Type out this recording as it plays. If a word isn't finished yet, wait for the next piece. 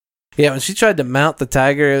Yeah, when she tried to mount the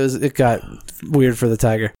tiger, it got weird for the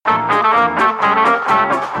tiger.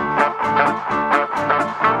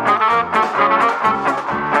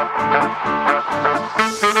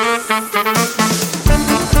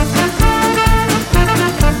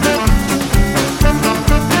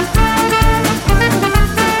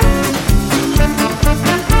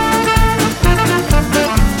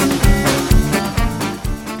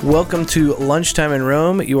 Welcome to Lunchtime in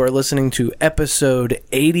Rome. You are listening to episode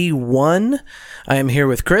 81. I am here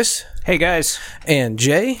with Chris. Hey, guys. And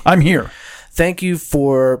Jay. I'm here. Thank you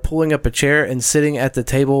for pulling up a chair and sitting at the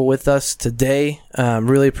table with us today.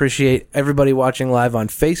 Really appreciate everybody watching live on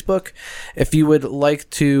Facebook. If you would like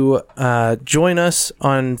to join us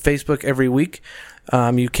on Facebook every week,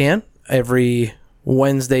 you can, every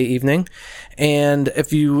Wednesday evening. And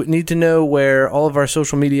if you need to know where all of our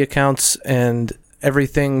social media accounts and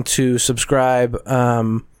everything to subscribe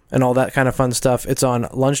and all that kind of fun stuff, it's on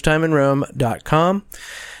lunchtimeinrome.com.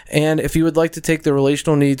 And if you would like to take the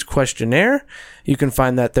Relational Needs Questionnaire, you can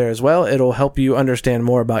find that there as well. It'll help you understand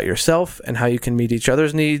more about yourself and how you can meet each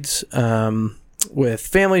other's needs with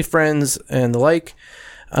family, friends, and the like.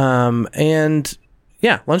 And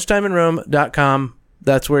yeah, lunchtimeinrome.com.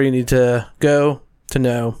 That's where you need to go to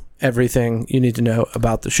know everything you need to know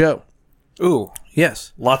about the show. Ooh.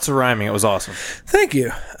 Yes. Lots of rhyming. It was awesome. Thank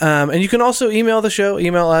you. And you can also email the show,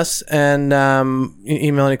 email us, and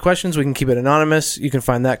email any questions. We can keep it anonymous. You can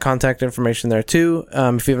find that contact information there, too.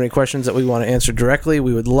 If you have any questions that we want to answer directly,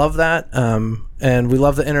 we would love that. And we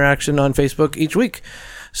love the interaction on Facebook each week.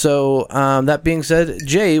 So that being said,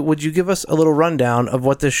 Jay, would you give us a little rundown of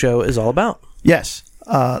what this show is all about? Yes.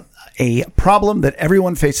 A problem that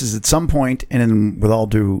everyone faces at some point, and with all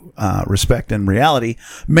due respect and reality,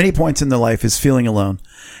 many points in their life is feeling alone.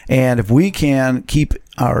 And if we can keep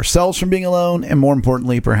ourselves from being alone, and more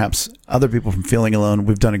importantly, perhaps other people from feeling alone,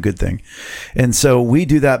 we've done a good thing. And so we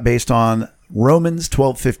do that based on Romans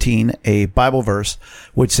 12:15, a Bible verse,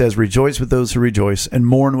 which says, "Rejoice with those who rejoice and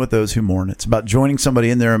mourn with those who mourn." It's about joining somebody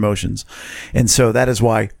in their emotions. And so that is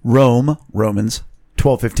why Romans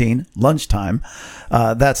 12:15, lunchtime.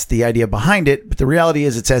 That's the idea behind it. But the reality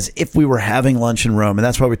is it's as if we were having lunch in Rome. And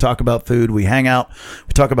that's why we talk about food. We hang out.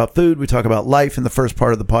 We talk about food. We talk about life in the first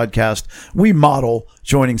part of the podcast. We model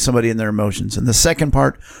joining somebody in their emotions. In the second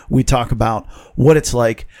part, we talk about what it's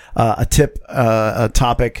like, a tip, a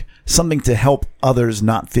topic, something to help others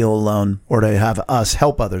not feel alone, or to have us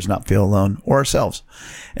help others not feel alone, or ourselves.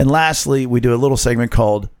 And lastly, we do a little segment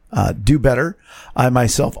called Do Better. I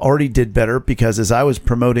myself already did better because as I was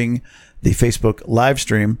promoting the Facebook live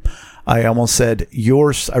stream, I almost said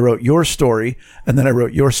I wrote your story, and then I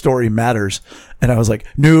wrote your story matters. And I was like,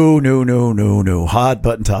 no, hot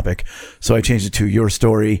button topic. So I changed it to your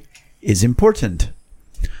story is important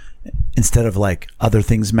instead of like other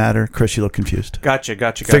things matter. Chris, you look confused. Gotcha.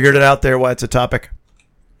 Figured it out there why it's a topic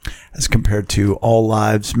as compared to all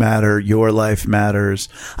lives matter, your life matters.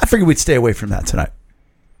 I figured we'd stay away from that tonight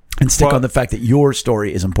and stick on the fact that your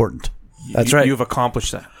story is important. That's right. You've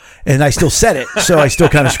accomplished that. And I still said it, so I still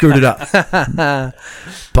kind of screwed it up.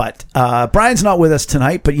 But Brian's not with us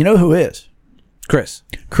tonight, but you know who is? Chris.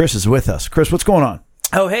 Chris is with us. Chris, what's going on?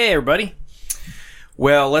 Oh, hey, everybody.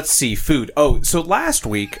 Well, let's see. Food. Oh, so last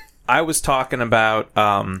week I was talking about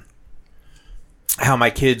how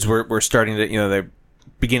my kids were starting to, they're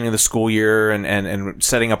beginning of the school year and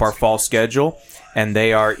setting up our fall schedule. And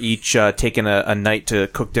they are each taking a night to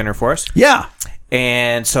cook dinner for us. Yeah.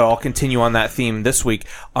 And so I'll continue on that theme this week.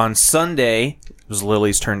 On Sunday, it was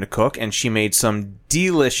Lily's turn to cook, and she made some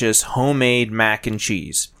delicious homemade mac and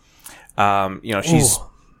cheese. She's...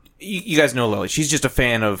 You guys know Lily. She's just a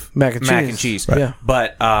fan of mac and cheese. Right. Yeah.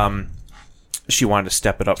 But she wanted to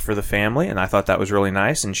step it up for the family, and I thought that was really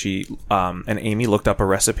nice. And she and Amy looked up a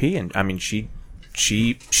recipe, and I mean, she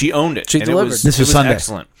owned it. She delivered. This was Sunday.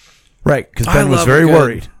 Excellent. Right, because Ben was very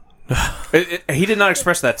worried. He did not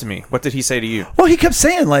express that to me. What did he say to you? Well, he kept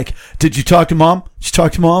saying, like, did you talk to Mom? Did you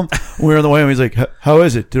talk to Mom? We were on the way home. He's like, how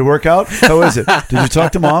is it? Did it work out? How is it? Did you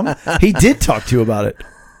talk to Mom? He did talk to you about it.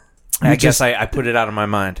 I guess I put it out of my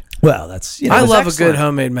mind. Well, that's... I love excellent. a good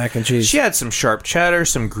homemade mac and cheese. She had some sharp cheddar,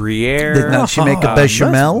 some Gruyere. Did she make a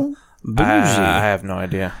bechamel? Bougie. I have no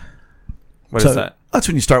idea. What is that? That's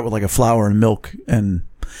when you start with like a flour and milk. And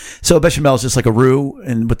so bechamel is just like a roux,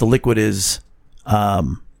 and but the liquid is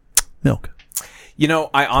milk.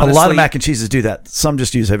 I honestly... A lot of mac and cheeses do that. Some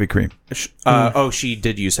just use heavy cream. She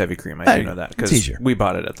did use heavy cream. I do know that because we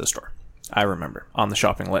bought it at the store. I remember on the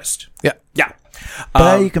shopping list. Yeah.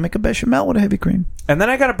 But you can make a bechamel with a heavy cream. And then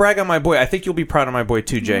I got to brag on my boy. I think you'll be proud of my boy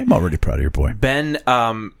too, Jay. I'm already proud of your boy. Ben,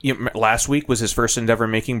 last week was his first endeavor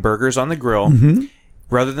making burgers on the grill. Mm-hmm.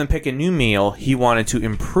 rather than pick a new meal, he wanted to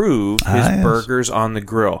improve his yes. burgers on the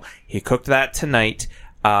grill. He cooked that tonight.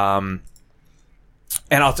 And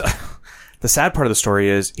the sad part of the story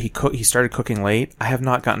is he started cooking late. I have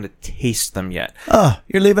not gotten to taste them yet. Oh,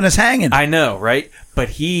 you're leaving us hanging. I know, right? But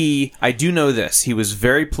I do know this. He was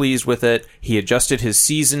very pleased with it. He adjusted his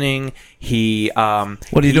seasoning. What are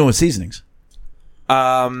you doing with seasonings?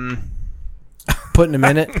 Putting them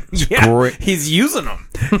in it. Yeah, Great. he's using them.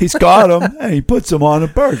 He's got them and he puts them on a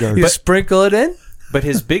burger. You sprinkle it in. But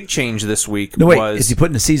his big change this week No, wait. was... Is he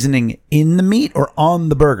putting the seasoning in the meat or on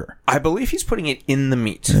the burger? I believe he's putting it in the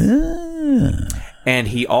meat. And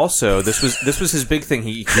he also... This was his big thing.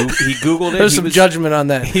 He Googled it. There's some judgment on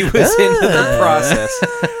that. He was into the process.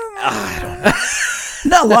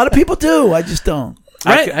 No, a lot of people do. I just don't.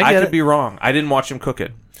 Right, I I get could it. be wrong. I didn't watch him cook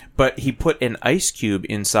it. But he put an ice cube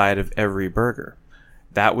inside of every burger.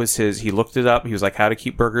 That was his... He looked it up. He was like, how to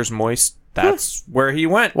keep burgers moist. That's where he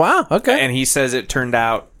went. Wow. Okay. And he says it turned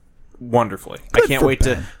out wonderfully. Good I can't for wait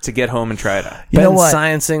Ben. to get home and try it out. You know Ben what?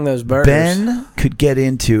 sciencing those burgers. Ben could get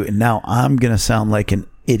into, and now I'm going to sound like an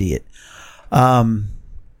idiot.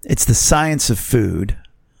 It's the science of food.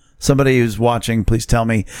 Somebody who's watching, please tell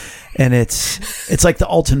me. And it's like the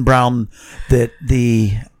Alton Brown that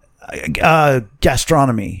the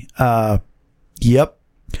gastronomy. Yep.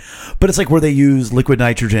 But it's like where they use liquid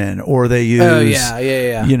nitrogen or they use,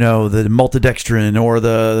 yeah. you know, the maltodextrin or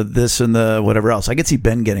the this and the whatever else. I could see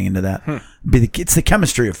Ben getting into that. It's the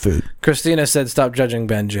chemistry of food. Christina said, "Stop judging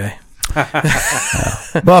Ben J."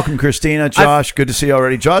 Welcome, Christina. Josh, good to see you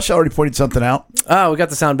already. Josh already pointed something out. Oh, we got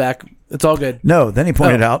the sound back. It's all good. No, then he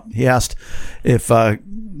pointed out, he asked if the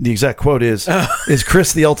exact quote is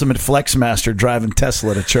Chris the ultimate flex master driving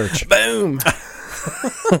Tesla to church? Boom.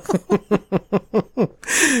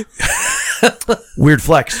 Weird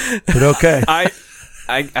flex, but okay.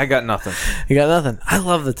 I got nothing. You got nothing. I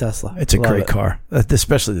love the Tesla. It's a Love great it. car,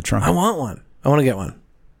 especially the trunk. I want one. I want to get one.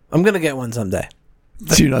 I'm gonna get one someday.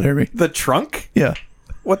 Did you not hear me? The trunk? Yeah.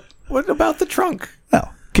 What about the trunk? No,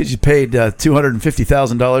 because you paid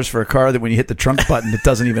 $250,000 for a car that when you hit the trunk button, it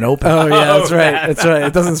doesn't even open. Oh yeah, that's Oh, right. yeah. That's right.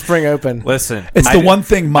 It doesn't spring open. Listen, It's the one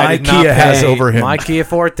thing my did not Kia has pay over him. My Kia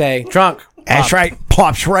Forte trunk. That's right.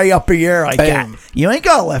 Pops right up a year like that. Boom. You ain't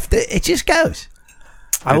got to lift it. It just goes.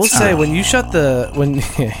 I will say when you shut the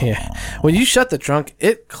when you shut the trunk,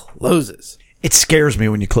 it closes. It scares me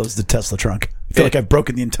when you close the Tesla trunk. I feel like I've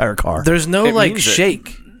broken the entire car. There's no It like means it.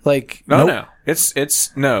 shake. Like No, nope. no.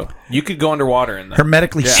 It's no. You could go underwater in there.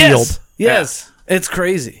 Hermetically Yeah. sealed. Yes. It's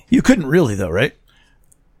crazy. You couldn't really, though, right?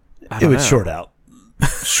 It would short out.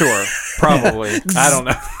 Sure, probably. I don't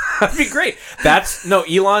know. That'd be great.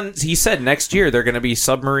 Elon. He said next year they're going to be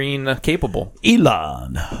submarine capable.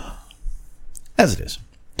 Elon. As it is.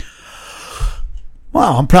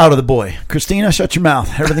 Wow, I'm proud of the boy. Christina, shut your mouth.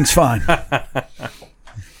 Everything's fine.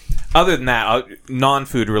 Other than that,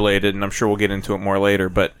 non-food related, and I'm sure we'll get into it more later.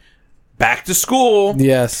 But back to school.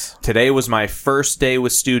 Yes. Today was my first day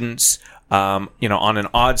with students. On an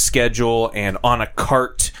odd schedule and on a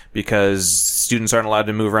cart because students aren't allowed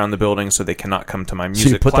to move around the building, so they cannot come to my music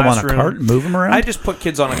So you put classroom. them on a cart and move them around? I just put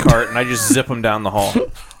kids on a cart and I just zip them down the hall.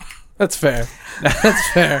 That's fair. That's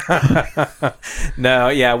fair. No,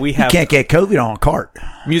 yeah, we You have can't get COVID on a cart.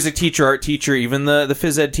 music teacher, art teacher, even the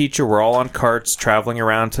phys ed teacher. We're all on carts traveling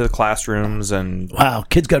around to the classrooms and Wow,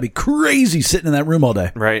 kids got to be crazy sitting in that room all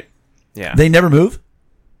day. right. Yeah. They never move?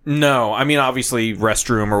 No, I mean obviously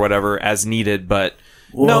restroom or whatever as needed, but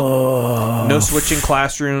no switching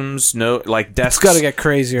classrooms. No like desks. It's got to get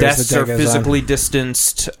crazier. as Desks the day are goes physically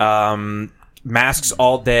distanced. Masks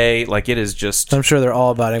all day. Like it is just. on. I'm sure they're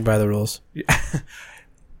all abiding by the rules.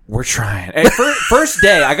 We're trying. Hey, first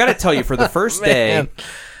day, I got to tell you, for the first day, Man.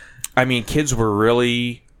 I mean, kids were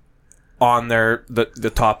really on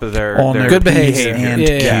the top of their Good behavior. And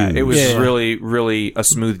Yeah. It was Yeah. really, really a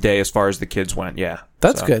smooth day as far as the kids went. Yeah,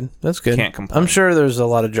 That's So, good. That's good. Can't complain. I'm sure there's a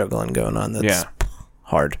lot of juggling going on. That's Yeah.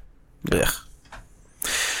 hard. Ugh.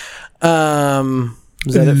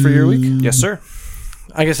 Is that it for your week? Yes, sir.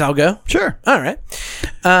 I guess I'll go. Sure. All right.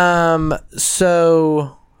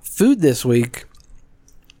 So food this week.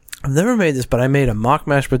 I've never made this, but I made a mock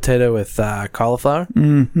mashed potato with cauliflower.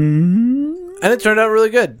 Mm-hmm. And it turned out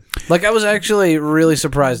really good. Like, I was actually really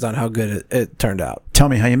surprised on how good it turned out. Tell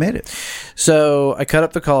me how you made it. So I cut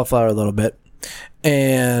up the cauliflower a little bit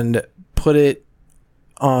and put it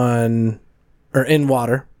in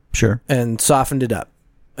water Sure. and softened it up.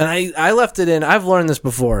 And I left it in. I've learned this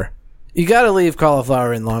before. You got to leave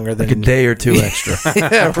cauliflower in longer than Like a day or two extra.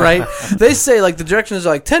 yeah, right. They say like the directions are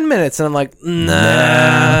like 10 minutes, and I'm like, nah,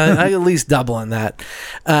 I at least double on that.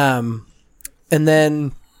 And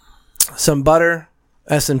then some butter,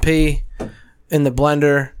 S&P in the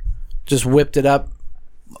blender, just whipped it up,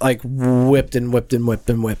 like whipped, and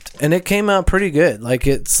it came out pretty good. Like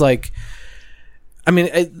it's like, I mean,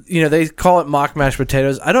 they call it mock mashed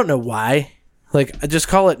potatoes. I don't know why. Like, I just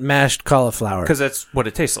call it mashed cauliflower because that's what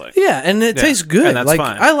it tastes like. Yeah, and it tastes good. And that's like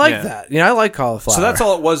fine. I like that. I like cauliflower. So that's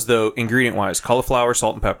all it was, though, ingredient wise: cauliflower,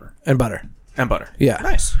 salt, and pepper, and butter. Yeah,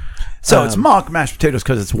 nice. So it's mock mashed potatoes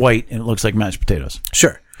because it's white and it looks like mashed potatoes.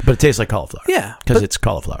 Sure, but it tastes like cauliflower. Yeah, because it's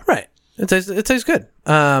cauliflower. Right. It tastes good.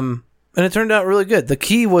 And it turned out really good. The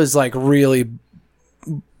key was like really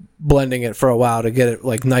blending it for a while to get it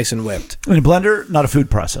like nice and whipped. And a blender, not a food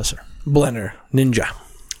processor. Blender Ninja.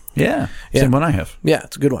 Yeah, same one I have. Yeah,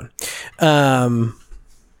 it's a good one. And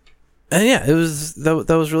yeah, it was that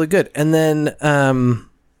was really good. And then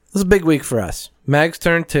it was a big week for us. Mag's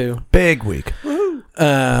turn 2. Big week.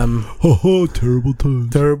 Terrible twos.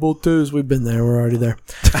 Terrible twos. We've been there. We're already there.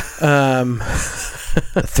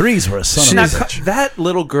 The threes were a son of a bitch. That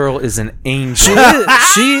little girl is an angel.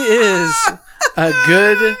 She is a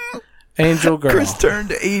good angel girl. Chris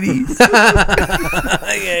turned 80.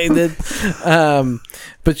 Yeah, he did.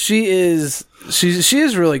 But she is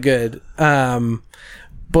really good.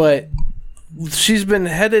 But she's been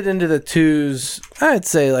headed into the 2s, I'd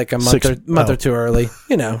say like a month or two early.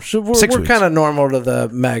 So we're kind of normal to the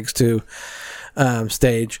Mags 2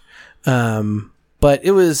 stage. But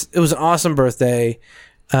it was an awesome birthday.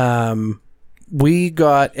 We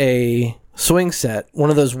got a swing set, one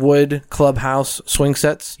of those wood clubhouse swing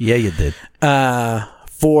sets. Yeah, you did.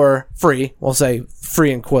 For free. We'll say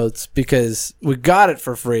free in quotes because we got it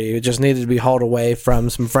for free. It just needed to be hauled away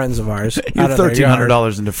from some friends of ours. You're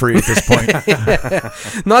 $1,300 into free at this point.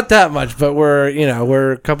 Not that much, but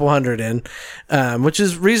we're a couple hundred in, which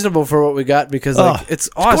is reasonable for what we got because it's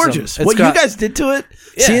awesome. Gorgeous. What you guys did to it?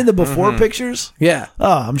 Yeah. Seeing the before pictures? Yeah.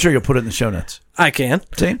 Oh, I'm sure you'll put it in the show notes. I can.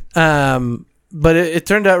 See? But it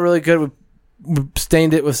turned out really good. We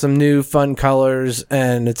stained it with some new fun colors,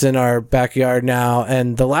 and it's in our backyard now.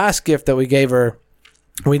 And the last gift that we gave her,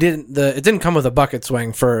 it didn't come with a bucket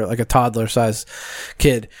swing for like a toddler size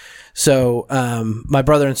kid. So my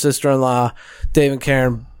brother and sister-in-law, Dave and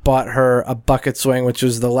Karen, bought her a bucket swing, which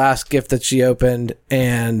was the last gift that she opened,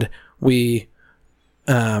 and we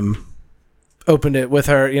opened it with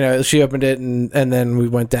her. She opened it, and then we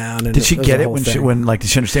went down. And did she get it when did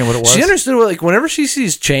she understand what it was? She understood whenever she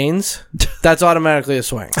sees chains, that's automatically a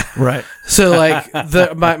swing. Right. So like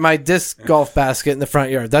my disc golf basket in the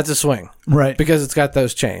front yard, that's a swing. Right. Because it's got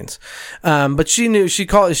those chains. But she knew, she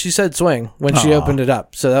said swing when she opened it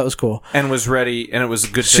up. So that was cool. And was ready, and it was a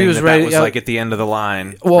good thing she was that ready, was like at the end of the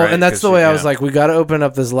line. Well, right? And that's the way I was like, we got to open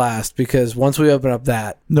up this last because once we open up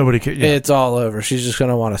that, nobody can. Yeah. It's all over. She's just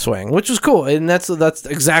going to want to swing, which was cool. And that's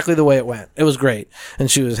exactly the way it went. It was great.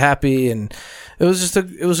 And she was happy, and it was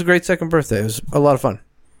a great second birthday. It was a lot of fun.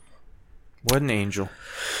 What an angel.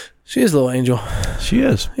 She is a little angel. She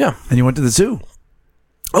is. Yeah. And you went to the zoo.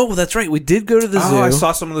 Oh, that's right. We did go to the zoo. I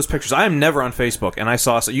saw some of those pictures. I am never on Facebook, and I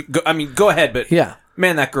saw. So go ahead, but yeah,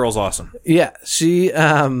 man, that girl's awesome. Yeah, she.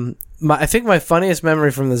 I think my funniest memory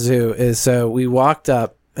from the zoo is so we walked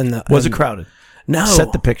up and was it crowded? No,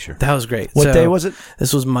 set the picture. That was great. What day was it?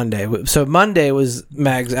 This was Monday. So Monday was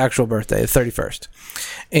Mag's actual birthday, the 31st,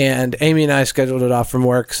 and Amy and I scheduled it off from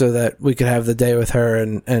work so that we could have the day with her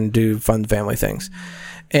and do fun family things,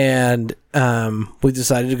 and we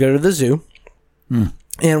decided to go to the zoo.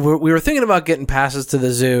 And we were thinking about getting passes to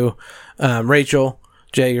the zoo. Rachel,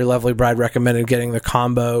 Jay, your lovely bride, recommended getting the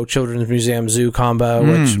combo, Children's Museum Zoo combo,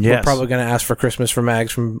 which we're probably going to ask for Christmas for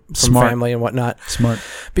Mags from family and whatnot. Smart.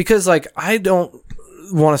 Because, I don't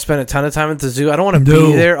want to spend a ton of time at the zoo. I don't want to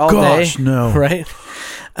be there all day. No. Right?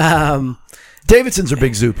 Davidsons are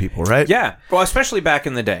big zoo people, right? Yeah. Well, especially back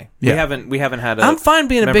in the day. Yeah. We haven't had a I'm fine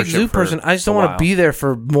being a big membership zoo person. I just don't want to be there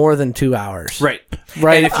for more than 2 hours. Right.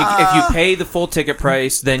 Right. And if you pay the full ticket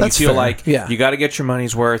price, then you feel fair. like you got to get your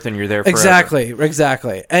money's worth and you're there forever.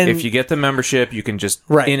 Exactly. And if you get the membership, you can just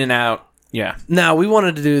in and out. Yeah. Now, we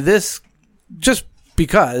wanted to do this just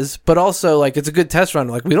because, but also it's a good test run.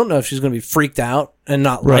 We don't know if she's going to be freaked out and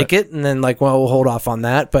not like it, and then we'll hold off on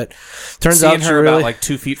that. But turns out her about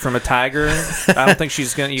 2 feet from a tiger, I don't think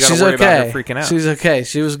she's gonna. You got to worry about her freaking out. She's okay.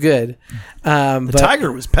 She was good. The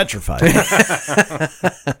tiger was petrified.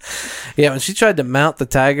 Yeah, when she tried to mount the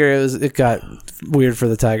tiger, it got weird for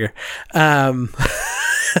the tiger. I'll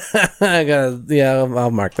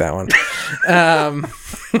mark that one.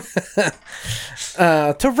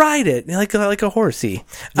 To ride it like a horsey.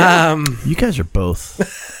 You guys are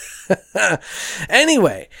both.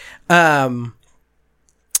 Anyway,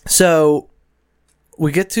 so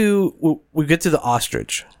we get to the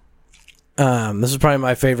ostrich. This is probably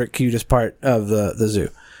my favorite, cutest part of the zoo.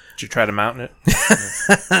 Did you try to mount it?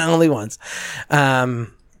 Only once.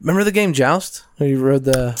 Remember the game Joust? Where you rode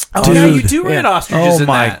the... Oh, yeah, you do ride ostriches Oh in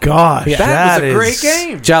my that. gosh. Yeah. That was a great is-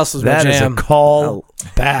 game. Joust was my That is jam. a call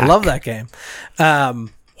back. I love that game. Wow.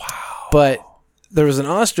 But there was an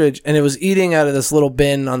ostrich, and it was eating out of this little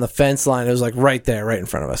bin on the fence line. It was like right there, right in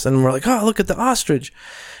front of us. And we're like, oh, look at the ostrich.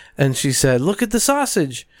 And she said, look at the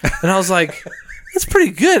sausage. And I was like, that's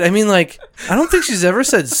pretty good. I mean, like, I don't think she's ever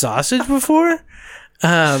said sausage before.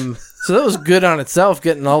 So that was good on itself,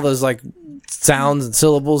 getting all those like sounds and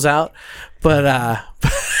syllables out. But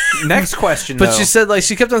Next question, but though. she said, like,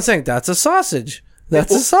 she kept on saying, that's a sausage.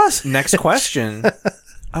 That's a sausage. Next question.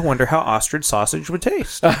 I wonder how ostrich sausage would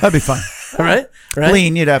taste. That'd be fun. Right?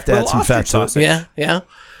 Lean, you'd have to add Little some fat ostrich to it. sausage. Yeah, yeah.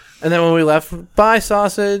 And then when we left, bye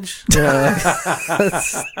sausage. You know,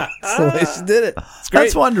 that's the way she did it. It's great.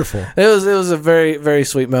 That's wonderful. It was a very, very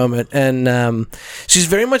sweet moment. And she's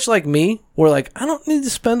very much like me. We're like, I don't need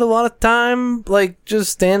to spend a lot of time like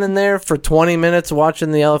just standing there for 20 minutes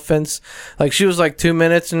watching the elephants. Like she was like 2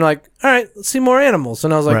 minutes and like, all right, let's see more animals.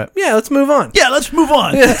 And I was like, Right. yeah, let's move on. Yeah, let's move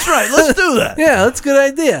on. That's right. Let's do that. Yeah, that's a good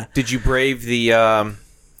idea. Did you brave the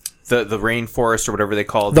rainforest or whatever they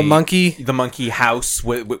call The monkey? the monkey house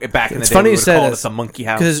back in the It's day? funny we you would said call this, it the monkey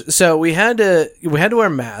house. Because so we had to wear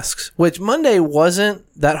masks, which Monday wasn't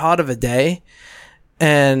that hot of a day,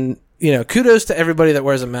 and you know, kudos to everybody that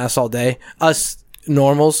wears a mask all day. Us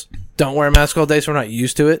normals don't wear a mask all day, so we're not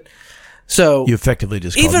used to it. So You effectively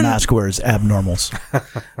just called Even- mask wearers abnormals.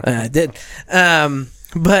 I did,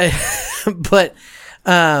 but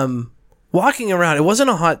walking around, it wasn't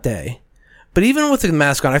a hot day. But even with the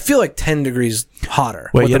mask on, I feel like 10 degrees hotter.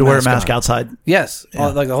 Wait, with you had the to wear a mask on. outside? Yes,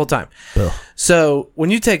 like the whole time. Ugh. So when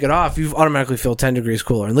you take it off, you automatically feel 10 degrees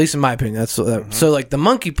cooler. At least in my opinion, that's so. Like the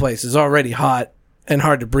monkey place is already hot and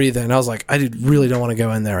hard to breathe in. I was like, really don't want to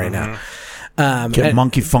go in there right now. Get And-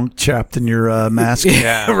 monkey funk trapped in your mask?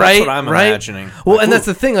 yeah, right, that's what I'm right. imagining. Well, and that's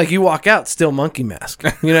the thing. Like you walk out, still monkey mask.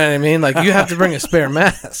 You know what I mean? Like you have to bring a spare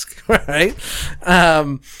mask, right?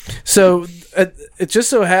 So it just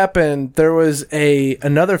so happened there was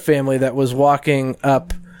another family that was walking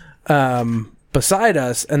up beside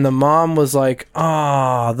us, and the mom was like,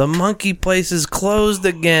 "Oh, the monkey place is closed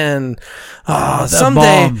again. Oh,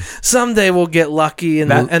 someday we'll get lucky, and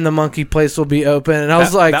the monkey place will be open." And I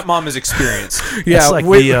was like, that mom is experienced. "Yeah, It's like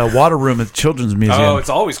we- the water room at the Children's Museum. Oh, it's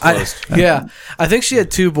always closed. yeah, I think she had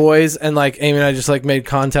 2 boys, and like Amy and I just like made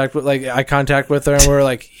eye contact with her, and we were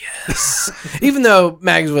like, yes. Even though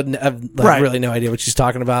Mags wouldn't have like, Right. really no idea what she's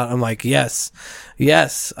talking about, I'm like, yes,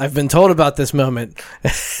 I've been told about this moment.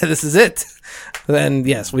 This is it. Then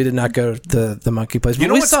yes, we did not go to the monkey place, but You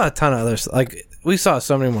know we what's- saw a ton of others. Like we saw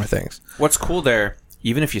so many more things. What's cool there,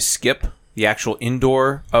 even if you skip the actual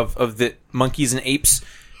indoor of the monkeys and apes,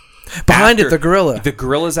 Behind after- it, the gorilla. the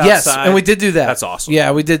gorillas outside. Yes, and we did do that. That's awesome.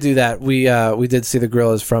 Yeah, we did do that. We did see the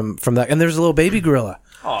gorillas from that, and there's a little baby gorilla.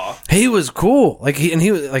 Aw. He was cool.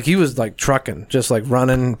 He was like trucking, just like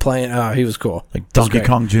running, playing. Oh, he was cool. like It was Donkey great.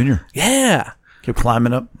 Kong Jr. Yeah. Keep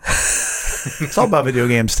climbing up. It's all about video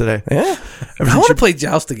games today. Yeah. I want to play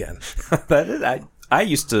Joust again. That is, I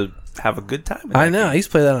used to have a good time. I know. I used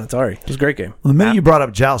to play that on Atari. It was a great game. The minute you brought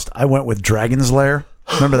up Joust, I went with Dragon's Lair.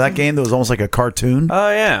 Remember that game that was almost like a cartoon? Oh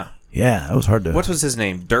yeah. Yeah, that was hard to... What was his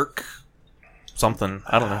name? Dirk something.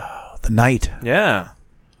 I don't know. The Knight. Yeah.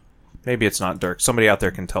 Maybe it's not Dirk. Somebody out there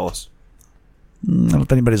can tell us. I don't know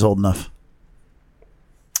if anybody's old enough.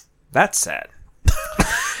 That's sad.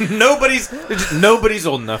 Nobody's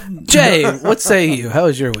old enough. Jay, what say you? How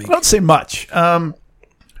was your week? I don't say much.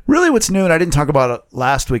 Really what's new, and I didn't talk about it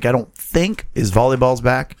last week, I don't think, is volleyball's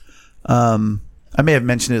back. I may have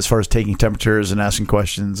mentioned it as far as taking temperatures and asking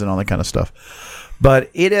questions and all that kind of stuff. But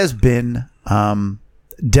it has been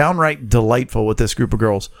downright delightful with this group of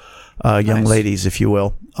girls, young ladies, if you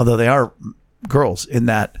will. Although they are girls in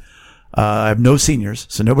that I have no seniors,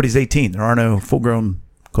 so nobody's 18. There are no full-grown,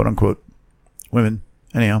 quote-unquote, women.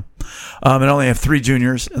 Anyhow. And I only have 3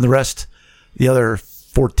 juniors, and the rest, the other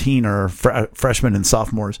 14 are freshmen and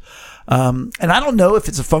sophomores. And I don't know if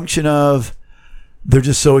it's a function of they're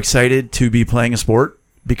just so excited to be playing a sport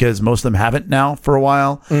because most of them haven't now for a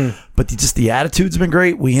while. But just the attitude's been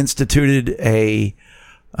great. We instituted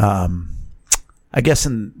I guess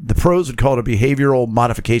in the pros would call it a behavioral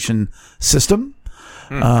modification system.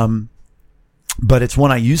 But it's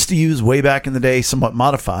one I used to use way back in the day, somewhat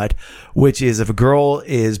modified, which is if a girl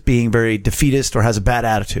is being very defeatist or has a bad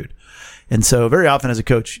attitude. And so very often as a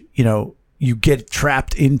coach, you get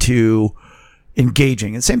trapped into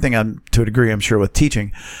engaging. And same thing to a degree, I'm sure, with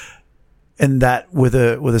teaching. And that with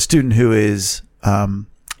a student who is,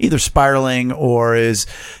 either spiraling or is,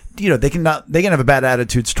 they can have a bad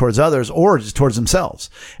attitudes towards others or just towards themselves.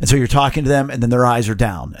 And so you're talking to them and then their eyes are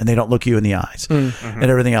down and they don't look you in the eyes and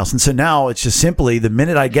everything else. And so now it's just simply the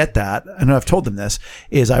minute I get that, and I've told them this,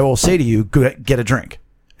 is I will say to you, go get a drink.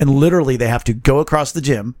 And literally they have to go across the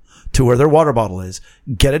gym to where their water bottle is,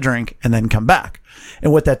 get a drink, and then come back.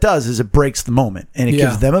 And what that does is it breaks the moment and it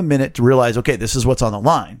gives them a minute to realize, okay, this is what's on the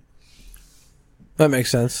line. That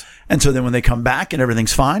makes sense. And so then when they come back and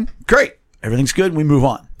everything's fine, great. Everything's good. We move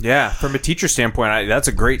on. Yeah. From a teacher standpoint, that's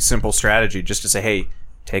a great simple strategy just to say, hey,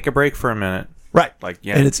 take a break for a minute. Right.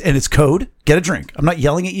 Yeah. And it's code. Get a drink. I'm not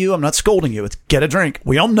yelling at you. I'm not scolding you. It's get a drink.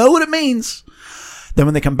 We all know what it means. Then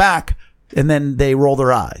when they come back and then they roll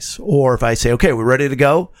their eyes, or if I say, okay, we're ready to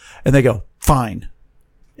go, and they go, fine.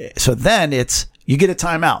 So then you get a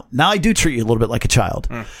timeout. Now I do treat you a little bit like a child,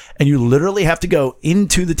 and you literally have to go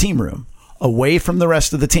into the team room away from the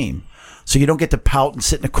rest of the team. So you don't get to pout and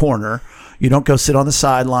sit in a corner. You don't go sit on the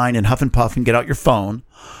sideline and huff and puff and get out your phone.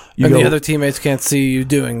 The other teammates can't see you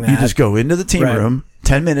doing that. You just go into the team room,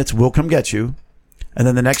 10 minutes, we'll come get you. And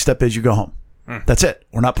then the next step is you go home. That's it.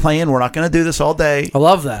 We're not playing. We're not going to do this all day. I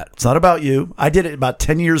love that. It's not about you. I did it about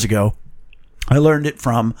 10 years ago. I learned it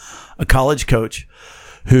from a college coach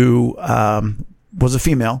who was a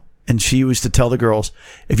female, and she used to tell the girls,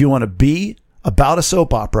 if you want to be about a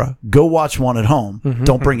soap opera, go watch one at home.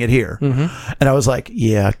 Don't bring it here. And I was like,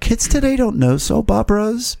 yeah, kids today don't know soap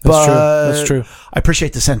operas. That's true. I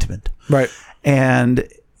appreciate the sentiment. Right. And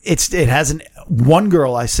it hasn't. One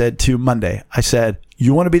girl I said to Monday, I said,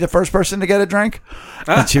 you want to be the first person to get a drink?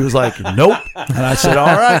 And she was like, nope. And I said,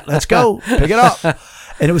 all right, let's go. Pick it up.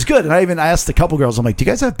 And it was good. And I asked a couple girls, I'm like, do you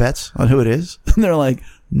guys have bets on who it is? And they're like,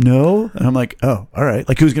 no. And I'm like, oh, all right.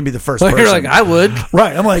 Like, who's going to be the first person? You're like, I would.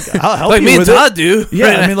 Right. I'm like, I'll help like you me with and Todd it. do. Yeah.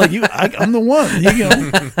 Right. I mean, like, I'm the one. You know.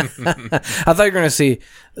 I thought you were going to say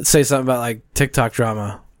something about like TikTok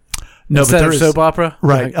drama. No, Instead but there of is soap opera.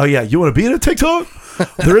 Right. Like, Oh, yeah. You want to be in a TikTok?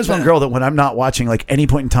 There is one girl that when I'm not watching, like any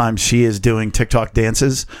point in time, she is doing TikTok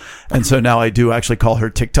dances. And so now I do actually call her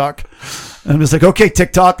TikTok. And I'm just like, okay,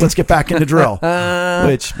 TikTok, let's get back into drill,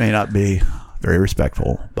 which may not be very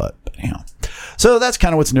respectful, but So that's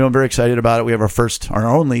kind of what's new. I'm very excited about it. We have our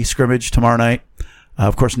only scrimmage tomorrow night.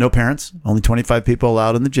 Of course, no parents, only 25 people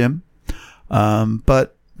allowed in the gym.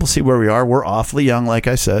 But we'll see where we are. We're awfully young, like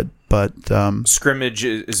I said, but scrimmage,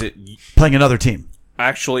 is it playing another team?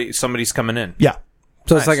 Actually, somebody's coming in. Yeah.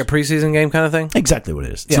 So it's like a preseason game kind of thing? Exactly what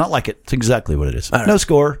it is. It's not like it. It's exactly what it is. Right. No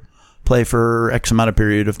score, play for X amount of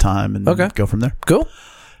period of time, and go from there. Cool.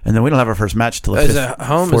 And then we don't have our first match till the Is it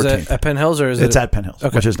home? 14th. Is it at Penn Hills? Or is It's it at Penn Hills,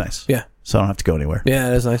 which is nice. Yeah. So I don't have to go anywhere. Yeah,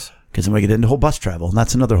 it is nice. Because then we get into whole bus travel, and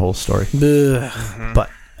that's another whole story. But,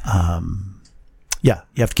 yeah,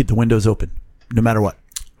 you have to keep the windows open, no matter what.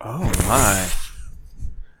 Oh, my.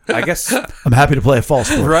 I guess. I'm happy to play a fall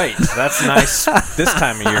sport. Right. That's nice this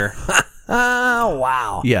time of year. Oh,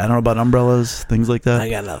 wow. Yeah, I don't know about umbrellas, things like that. I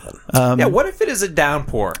got nothing. Yeah, what if it is a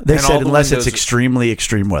downpour? They and said all the unless it's windows- extremely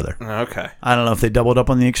extreme weather. Okay. I don't know if they doubled up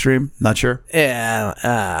on the extreme. Not sure.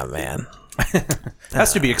 Yeah. Man.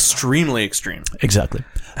 Has to be extremely extreme. Exactly.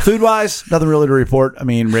 Food-wise, nothing really to report. I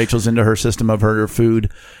mean, Rachel's into her system of her food.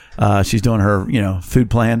 She's doing her, food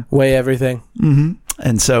plan. Weigh everything. Mm-hmm.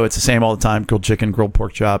 And so it's the same all the time. Grilled chicken, grilled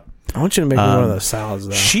pork chop. I want you to make me one of those salads,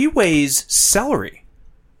 though. She weighs celery.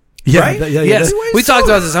 Yeah, Right? Yes, we talked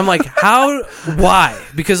about this. I'm like, why?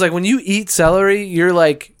 Because like when you eat celery, you're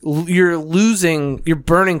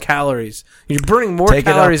burning calories. You're burning more Take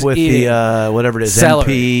calories it up with eating the whatever it is,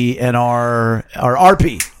 celery. NP, NR, or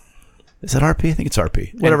RP. Is that RP? I think it's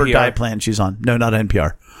RP. Whatever NPR. diet plan she's on. No, not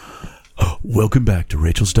NPR. Oh, welcome back to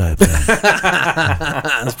Rachel's diet plan.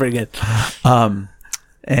 That's pretty good.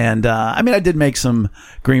 And I did make some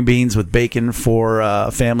green beans with bacon for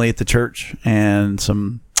a family at the church and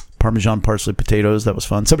some Parmesan parsley potatoes. That was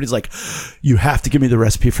fun. Somebody's like, you have to give me the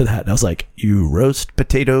recipe for that. And I was like, you roast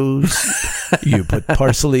potatoes, you put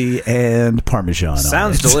parsley and Parmesan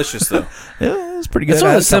Sounds on it. delicious, though. Yeah, it's pretty good. It's I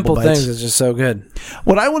one had of the a couple simple bites. things that's just so good.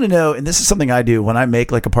 What I want to know, and this is something I do when I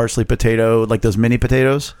make like a parsley potato, like those mini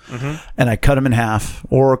potatoes, and I cut them in half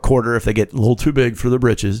or a quarter if they get a little too big for the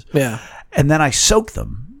britches. Yeah. And then I soak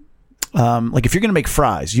them. Like if you're going to make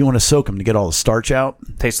fries, you want to soak them to get all the starch out.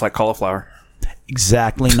 Tastes like cauliflower.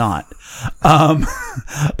 Exactly not.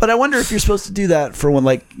 But I wonder if you're supposed to do that for when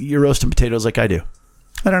like you're roasting potatoes like I do.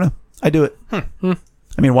 I don't know. I do it. I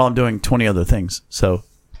mean, while I'm doing 20 other things. So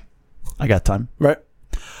I got time. Right.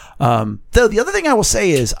 Though the other thing I will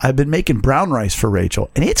say is I've been making brown rice for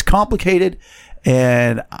Rachel, and it's complicated.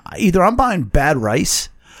 And either I'm buying bad rice,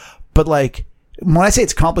 but like when I say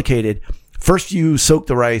it's complicated, First, you soak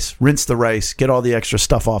the rice, rinse the rice, get all the extra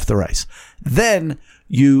stuff off the rice. Then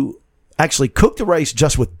you actually cook the rice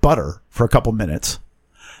just with butter for a couple minutes.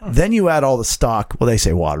 Then you add all the stock. Well, they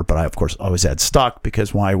say water, but I, of course, always add stock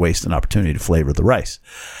because why waste an opportunity to flavor the rice?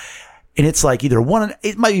 And it's like either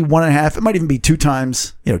it might be 1.5, it might even be 2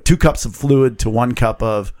 times, 2 cups of fluid to 1 cup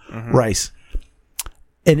of rice.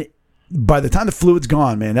 And by the time the fluid's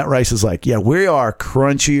gone, man, that rice is like, we are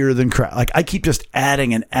crunchier than crap. Like I keep just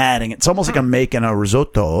adding and adding. It's almost like I'm making a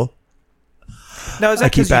risotto. Now, is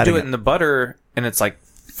that because you do it in the butter and it's like,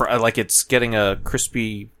 it's getting a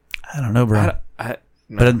crispy? I don't know, bro.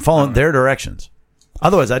 But I'm following their directions.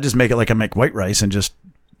 Otherwise, I just make it like I make white rice and just,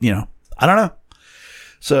 I don't know.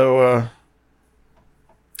 So,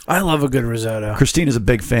 I love a good risotto. Christina's a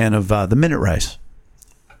big fan of the minute rice.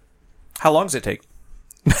 How long does it take?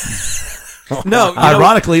 No,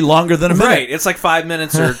 ironically, longer than a minute. Right, it's like 5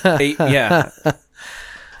 minutes or 8. Yeah.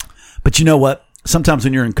 But you know what? Sometimes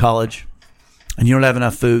when you're in college and you don't have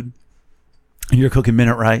enough food and you're cooking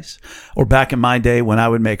minute rice, or back in my day when I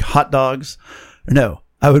would make hot dogs,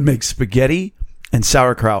 I would make spaghetti and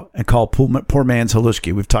sauerkraut and call poor man's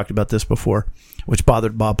halushki. We've talked about this before, which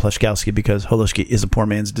bothered Bob Pleshkowski because halushki is a poor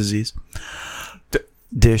man's disease.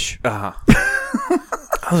 Dish. Uh-huh.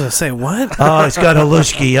 I was going to say, what? Oh, he's got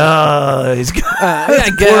halushki. Oh, he's got... I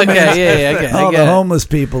get it. All the homeless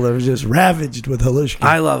people are just ravaged with halushki.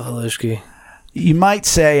 I love halushki. You might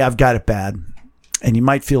say, I've got it bad, and you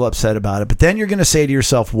might feel upset about it, but then you're going to say to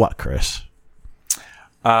yourself, what, Chris?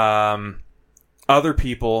 Other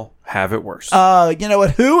people have it worse. You know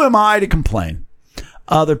what? Who am I to complain?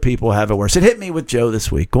 Other people have it worse. It hit me with Joe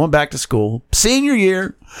this week, going back to school, senior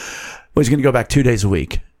year. Well, he's going to go back 2 days a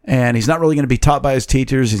week. And he's not really going to be taught by his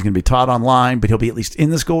teachers. He's going to be taught online, but he'll be at least in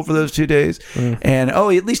the school for those 2 days. And,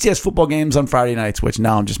 at least he has football games on Friday nights, which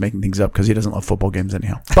now I'm just making things up because he doesn't love football games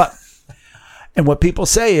anyhow. But, and what people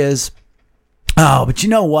say is, but you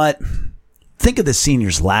know what? Think of the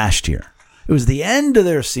seniors last year. It was the end of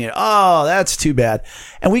their senior. Oh, that's too bad.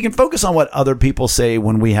 And we can focus on what other people say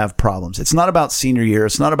when we have problems. It's not about senior year.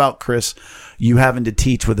 It's not about, Chris, you having to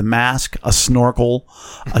teach with a mask, a snorkel,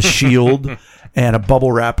 a shield, and a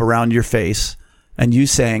bubble wrap around your face. And you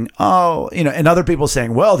saying, and other people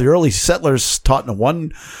saying, well, the early settlers taught in a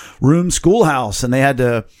 1-room schoolhouse and they had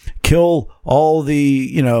to kill all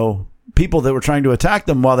the, people that were trying to attack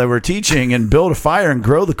them while they were teaching and build a fire and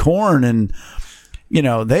grow the corn and...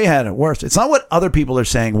 they had it worse. It's not what other people are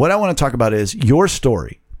saying. What I want to talk about is your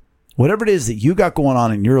story. Whatever it is that you got going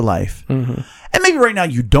on in your life. Mm-hmm. And maybe right now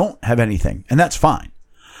you don't have anything, and that's fine.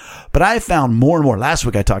 But I found more and more. Last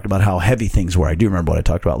week I talked about how heavy things were. I do remember what I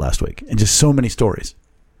talked about last week. And just so many stories.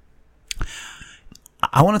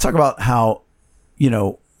 I want to talk about how,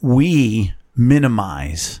 we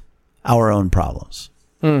minimize our own problems.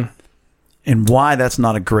 And why that's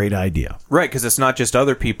not a great idea. Right, because it's not just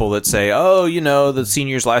other people that say, the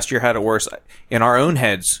seniors last year had it worse. In our own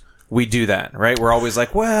heads, we do that, right? We're always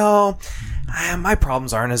like, well, my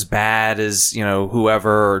problems aren't as bad as,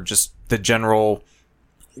 whoever, or just the general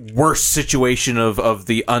worst situation of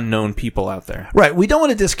the unknown people out there. Right. We don't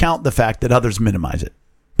want to discount the fact that others minimize it,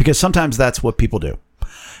 because sometimes that's what people do.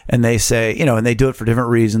 And they say, and they do it for different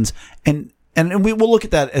reasons. And we will look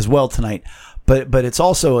at that as well tonight. But it's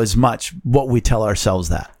also as much what we tell ourselves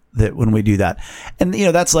that when we do that. And,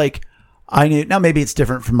 that's like, I knew, now maybe it's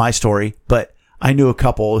different from my story, but I knew a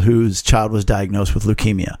couple whose child was diagnosed with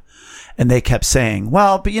leukemia. And they kept saying,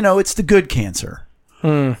 well, but it's the good cancer.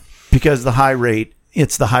 Because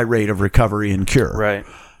it's the high rate of recovery and cure. Right.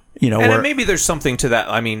 And maybe there's something to that.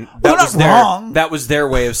 I mean, that was their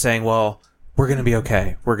way of saying, well, we're going to be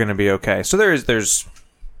okay. We're going to be okay. So there's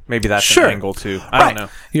maybe that's an angle too. I don't know.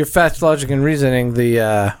 Your fast logic and reasoning,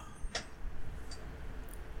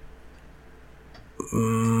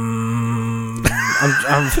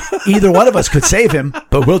 either one of us could save him,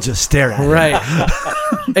 but we'll just stare at him. Right.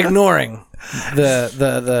 Ignoring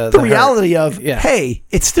the reality of, hey,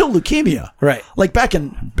 it's still leukemia. Right. Like back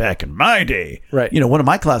in my day. Right. One of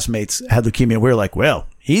my classmates had leukemia. We were like, well,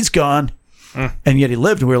 he's gone. And yet he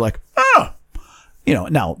lived, and we were like, oh.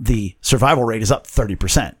 Now the survival rate is up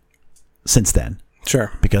 30% since then.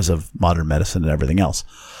 Sure. Because of modern medicine and everything else.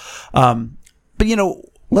 But,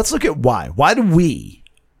 let's look at why. Why do we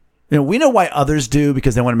know why others do,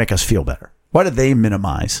 because they want to make us feel better. Why do they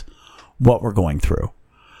minimize what we're going through?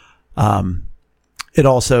 It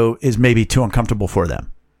also is maybe too uncomfortable for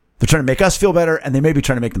them. They're trying to make us feel better, and they may be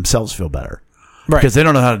trying to make themselves feel better. Right. Because they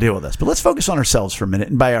don't know how to deal with us. But let's focus on ourselves for a minute.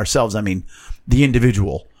 And by ourselves, I mean the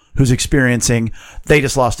individual who's experiencing, they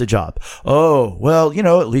just lost a job. Oh, well,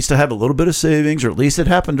 at least I have a little bit of savings, or at least it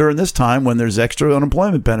happened during this time when there's extra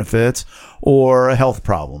unemployment benefits or a health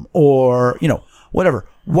problem or, whatever.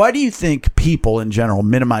 Why do you think people in general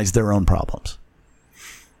minimize their own problems?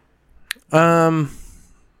 I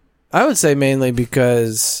would say mainly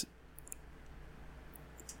because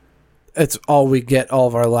it's all we get all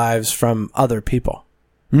of our lives from other people.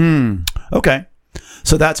 Okay.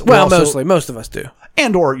 So that's mostly most of us do.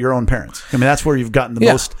 And or your own parents. I mean, that's where you've gotten the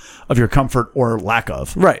most of your comfort or lack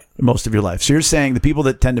of most of your life. So you're saying the people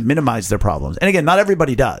that tend to minimize their problems. And again, not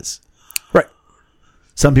everybody does. Right.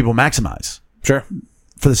 Some people maximize. Sure.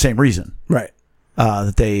 For the same reason. Right.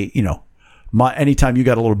 That they, anytime you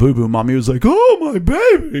got a little boo-boo, mommy was like, oh, my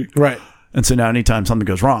baby. Right. And so now anytime something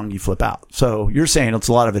goes wrong, you flip out. So you're saying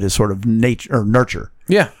a lot of it is sort of nature or nurture.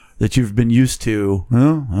 Yeah. That you've been used to,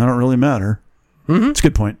 well, I don't really matter. Mm-hmm. It's a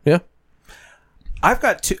good point. Yeah. I've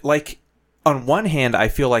got to, on one hand, I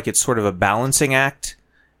feel like it's sort of a balancing act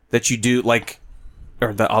that you do,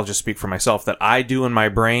 or that I'll just speak for myself, that I do in my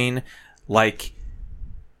brain.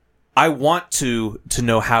 I want to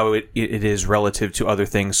know how it is relative to other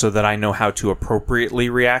things so that I know how to appropriately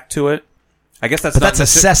react to it. I guess that's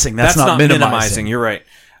assessing. That's not minimizing. You're right.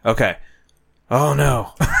 Okay. Oh,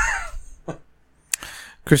 no.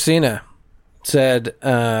 Christina said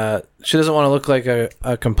she doesn't want to look like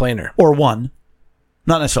a complainer. Or one.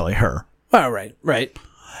 Not necessarily her. Oh, right.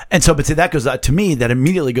 And so, but see, that goes to me, that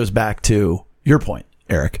immediately goes back to your point,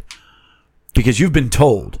 Eric. Because you've been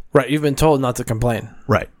told. Right, you've been told not to complain.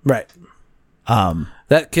 Right. Right.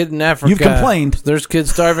 That kid in Africa. You've complained. There's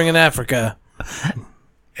kids starving in Africa.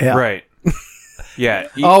 Yeah. Right. Yeah.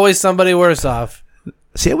 Always somebody worse off.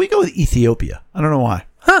 See, we go with Ethiopia. I don't know why.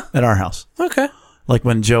 At our house. Okay. Like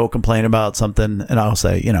when Joe complained about something, and I'll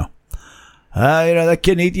say, that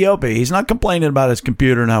kid in Ethiopia, he's not complaining about his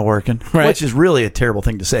computer not working, right. Which is really a terrible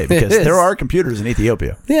thing to say because there are computers in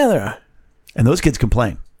Ethiopia. Yeah, there are. And those kids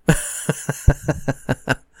complain.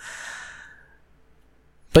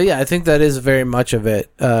 But yeah, I think that is very much of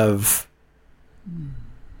it.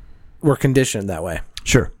 We're conditioned that way.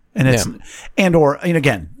 Sure. And it's,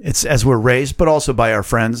 again, it's as we're raised, but also by our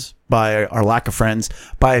friends, by our lack of friends,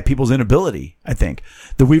 by people's inability, I think,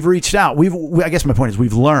 that we've reached out. I guess my point is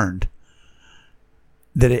we've learned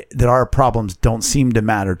that our problems don't seem to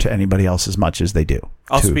matter to anybody else as much as they do.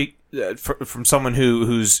 I'll speak from someone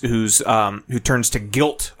who turns to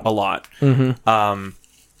guilt a lot. Mm-hmm.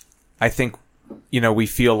 I think, we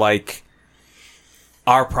feel like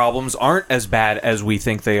our problems aren't as bad as we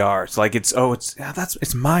think they are. It's like it's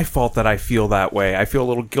my fault that I feel that way. I feel a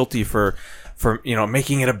little guilty for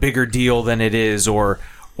making it a bigger deal than it is, or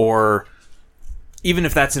even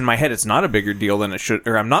if that's in my head, it's not a bigger deal than it should,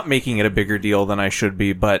 or I'm not making it a bigger deal than I should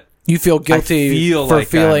be. But you feel guilty for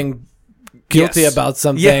feeling guilty about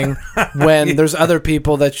something when there's other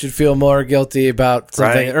people that should feel more guilty about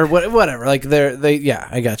something, or whatever. Like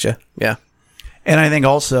I gotcha. Yeah. And I think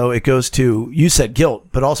also it goes to, you said guilt,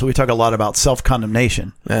 but also we talk a lot about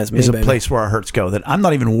self-condemnation. That's me, is a baby. place where our hurts go. That I'm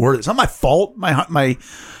not even worthy. It's not my fault. My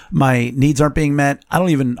needs aren't being met. I'm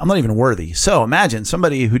not even worthy. So imagine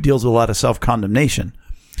somebody who deals with a lot of self-condemnation,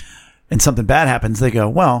 and something bad happens. They go,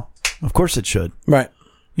 well, of course it should. Right.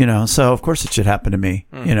 So of course it should happen to me.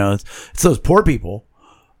 It's those poor people,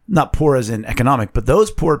 not poor as in economic, but those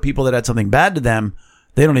poor people that had something bad to them,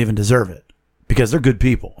 they don't even deserve it. Because they're good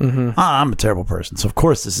people. Mm-hmm. I'm a terrible person, so of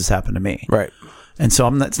course this has happened to me. Right. And so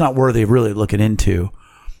it's not worthy of really looking into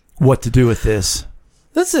what to do with this.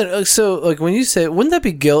 That's it. So, when you say, wouldn't that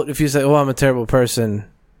be guilt if you say, "Oh, I'm a terrible person"?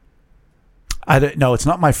 No, it's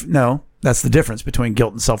not no. That's the difference between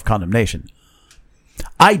guilt and self-condemnation.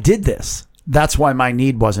 I did this. That's why my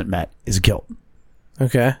need wasn't met. Is guilt.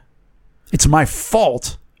 Okay. It's my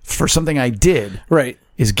fault for something I did. Right.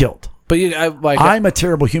 Is guilt. But I'm a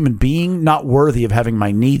terrible human being, not worthy of having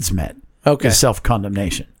my needs met. Okay. Is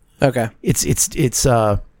self-condemnation. Okay. It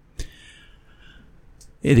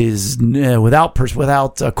is without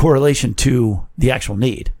correlation to the actual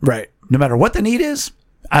need. Right. No matter what the need is,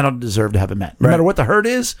 I don't deserve to have it met. No matter what the hurt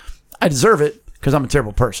is, I deserve it because I'm a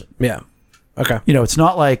terrible person. Yeah. Okay. It's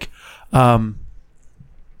not like. So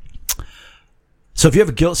if you have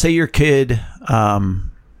a guilt, say your kid.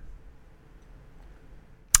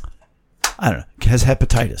 I don't know, has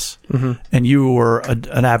hepatitis, mm-hmm. and you were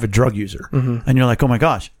an avid drug user, mm-hmm. and you're like, oh my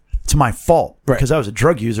gosh, it's my fault because I was a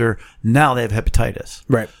drug user. Now they have hepatitis.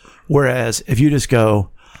 Right. Whereas if you just go,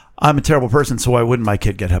 I'm a terrible person, so why wouldn't my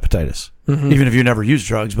kid get hepatitis? Mm-hmm. Even if you never used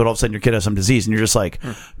drugs, but all of a sudden your kid has some disease, and you're just like,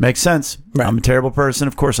 makes sense. Right. I'm a terrible person.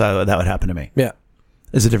 Of course that would happen to me. Yeah.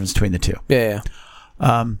 There's a difference between the two. Yeah.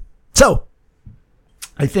 So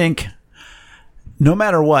I think no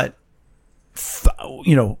matter what,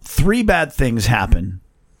 3 bad things happen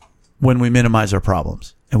when we minimize our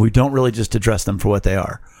problems and we don't really just address them for what they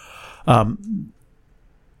are.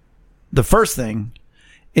 The first thing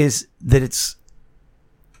is that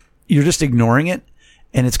you're just ignoring it,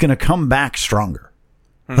 and it's going to come back stronger.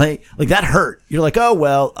 Like that hurt. You're like, oh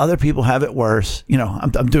well, other people have it worse.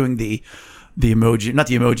 I'm doing the emoji, not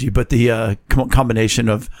the emoji, but the combination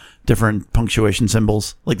of different punctuation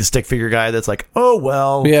symbols, like the stick figure guy. That's like, oh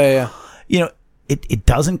well, yeah. It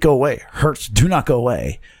doesn't go away. Hurts do not go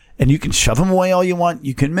away, and you can shove them away all you want.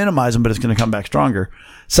 You can minimize them, but it's going to come back stronger.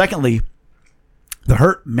 Secondly, the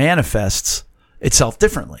hurt manifests itself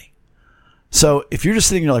differently. So if you're just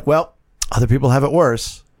sitting there like, well, other people have it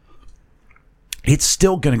worse, it's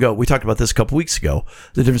still going to go. We talked about this a couple weeks ago,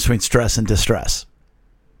 the difference between stress and distress.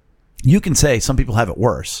 You can say some people have it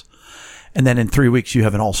worse, and then in 3 weeks you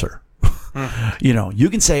have an ulcer. You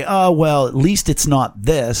can say, oh, well, at least it's not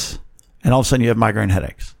this, and all of a sudden you have migraine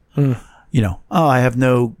headaches. I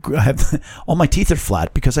have all my teeth are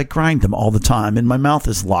flat because I grind them all the time, and my mouth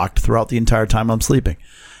is locked throughout the entire time I'm sleeping.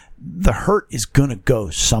 The hurt is going to go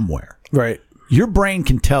somewhere. Right. Your brain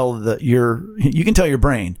can tell you can tell your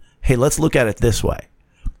brain, hey, let's look at it this way.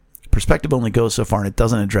 Perspective only goes so far, and it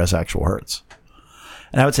doesn't address actual hurts.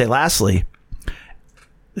 And I would say, lastly,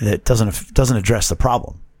 it doesn't address the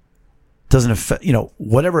problem. Doesn't affect,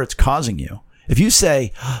 whatever it's causing you. If you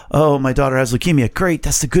say, oh, my daughter has leukemia, great,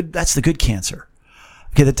 that's the good cancer.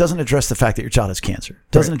 Okay, that doesn't address the fact that your child has cancer.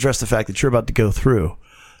 Doesn't address the fact that you're about to go through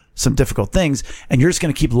some difficult things, and you're just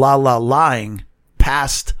going to keep lying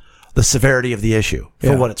past the severity of the issue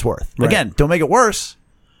for what it's worth. Right. Again, don't make it worse,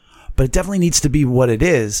 but it definitely needs to be what it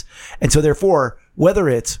is. And so therefore, whether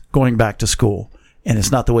it's going back to school and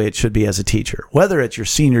it's not the way it should be as a teacher, whether it's your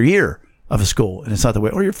senior year of a school and it's not the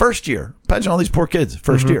way, or your first year, imagine all these poor kids,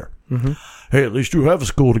 first year. Mm-hmm. Hey, at least you have a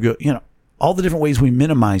school to go, all the different ways we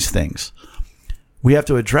minimize things. We have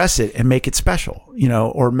to address it and make it special,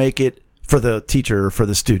 or make it for the teacher or for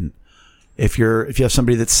the student. If you have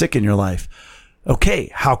somebody that's sick in your life, okay,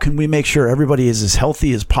 how can we make sure everybody is as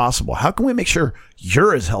healthy as possible? How can we make sure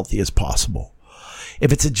you're as healthy as possible?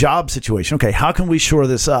 If it's a job situation, okay, how can we shore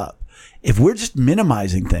this up? If we're just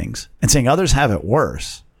minimizing things and saying others have it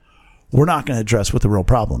worse, we're not going to address what the real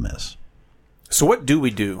problem is. So what do we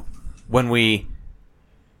do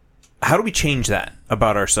how do we change that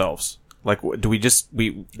about ourselves? Like, do we just,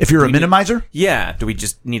 if you're a minimizer? Yeah. Do we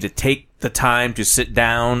just need to take the time to sit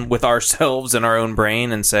down with ourselves and our own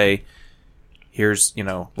brain and say, here's,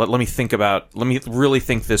 let me really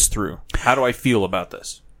think this through. How do I feel about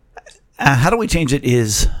this? How do we change it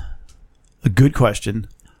is a good question.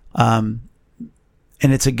 And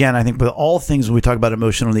it's, again, I think with all things when we talk about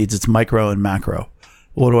emotional needs, it's micro and macro.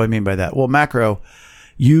 What do I mean by that? Well, macro,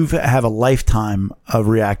 you have a lifetime of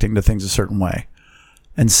reacting to things a certain way.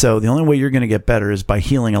 And so the only way you're going to get better is by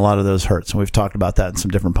healing a lot of those hurts. And we've talked about that in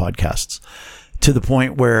some different podcasts, to the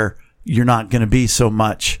point where you're not going to be so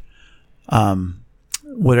much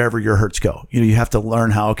whatever your hurts go. You have to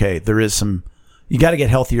learn how, okay, you got to get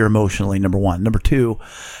healthier emotionally, number one. Number two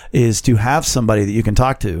is to have somebody that you can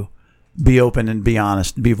talk to, be open and be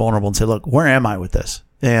honest, be vulnerable, and say, look, where am I with this?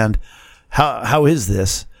 And how is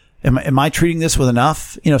this? Am I treating this with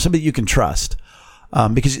enough? Somebody you can trust.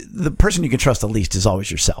 Because the person you can trust the least is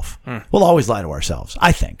always yourself. We'll always lie to ourselves,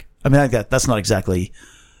 I think. I mean, that's not exactly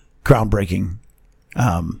groundbreaking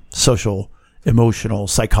social, emotional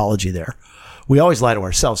psychology there. We always lie to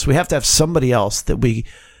ourselves. So we have to have somebody else that we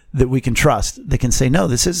can trust, that can say, no,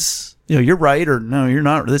 this is, you're right, or no, you're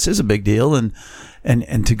not. This is a big deal. And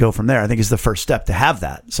to go from there, I think is the first step, to have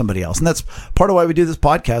that somebody else. And that's part of why we do this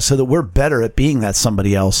podcast, so that we're better at being that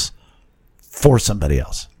somebody else for somebody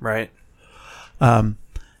else. Right. And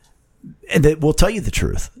that we'll tell you the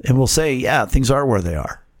truth, and we'll say, yeah, things are where they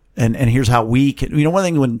are. And here's how we can, one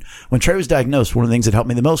thing when Trey was diagnosed, one of the things that helped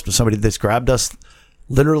me the most was somebody that's grabbed us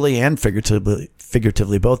literally and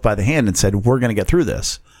figuratively both by the hand and said, we're going to get through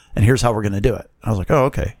this, and here's how we're going to do it. I was like, oh,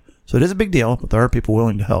 okay. So it is a big deal, but there are people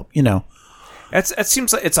willing to help, It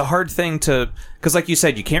seems like it's a hard thing because like you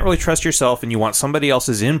said, you can't really trust yourself, and you want somebody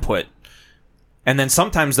else's input. And then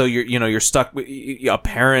sometimes though, you're stuck with a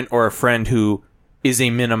parent or a friend who is a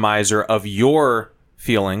minimizer of your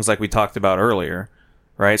feelings, like we talked about earlier,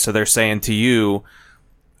 right? So they're saying to you,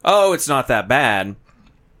 oh, it's not that bad.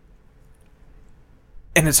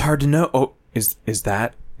 And it's hard to know, oh, is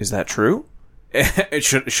that true?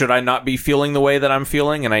 Should I not be feeling the way that I'm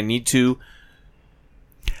feeling, and I need to,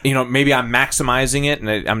 maybe I'm maximizing it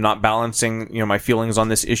and I'm not balancing, my feelings on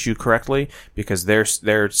this issue correctly, because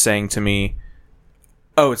they're saying to me,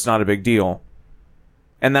 oh, it's not a big deal.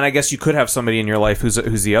 And then I guess you could have somebody in your life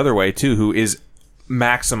who's the other way too, who is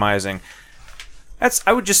maximizing.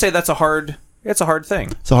 I would just say it's a hard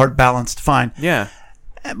thing. It's a hard balance to find. Yeah.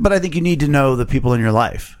 But I think you need to know the people in your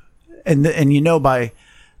life. And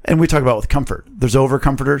we talk about with comfort. There's over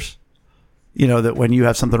comforters. That when you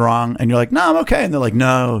have something wrong and you're like, no, I'm okay. And they're like,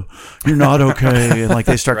 no, you're not okay. And like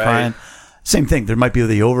they start Right. crying. Same thing. There might be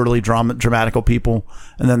the overly dramatical people.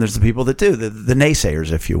 And then there's the people that do, the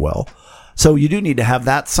naysayers, if you will. So you do need to have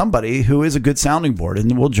that somebody who is a good sounding board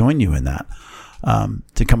and will join you in that,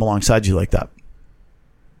 to come alongside you like that.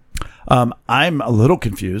 I'm a little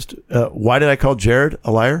confused. Why did I call Jared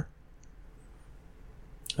a liar?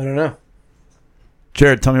 I don't know.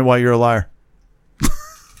 Jared, tell me why you're a liar.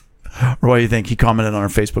 Or what do you think? He commented on our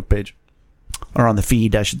Facebook page. Or on the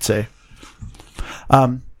feed, I should say.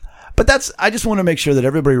 But I just want to make sure that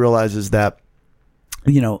everybody realizes that,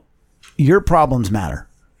 your problems matter.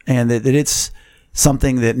 And that it's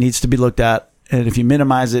something that needs to be looked at. And if you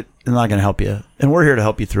minimize it, they're not going to help you. And we're here to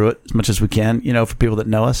help you through it as much as we can. For people that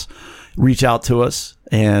know us, reach out to us.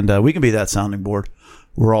 And we can be that sounding board.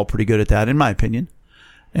 We're all pretty good at that, in my opinion.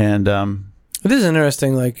 And it is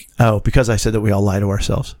interesting, because I said that we all lie to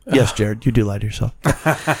ourselves. Yes, Jared, you do lie to yourself.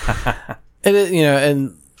 It is,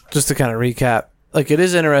 and just to kind of recap, it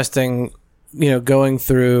is interesting, going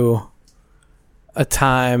through a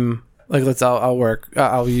time,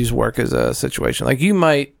 I'll use work as a situation. You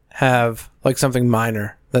might have something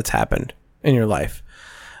minor that's happened in your life.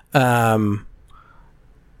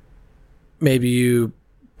 Maybe you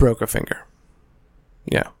broke a finger.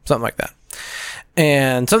 Yeah, something like that.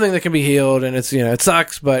 And something that can be healed, and it's it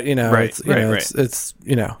sucks, but Right. it's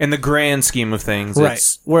In the grand scheme of things, right.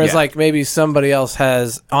 it's, Whereas yeah. maybe somebody else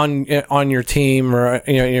has on your team, or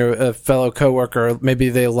you're a fellow coworker, maybe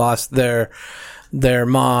they lost their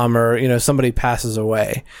mom, or somebody passes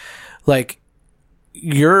away.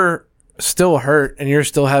 You're still hurt, and you're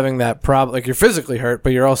still having that problem. You're physically hurt,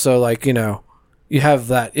 but you're also you have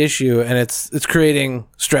that issue, and it's creating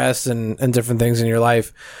stress and different things in your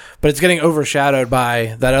life, but it's getting overshadowed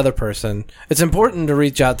by that other person. It's important to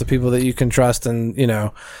reach out to people that you can trust, and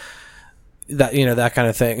that kind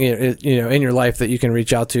of thing, in your life that you can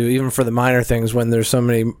reach out to, even for the minor things, when there's so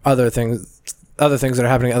many other things that are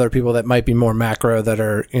happening to other people that might be more macro, that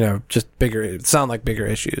are just bigger, sound like bigger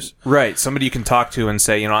issues. Right. Somebody you can talk to and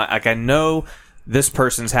say, I know this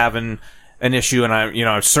person's having an issue, and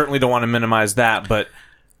I certainly don't want to minimize that, but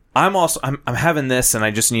I'm having this, and I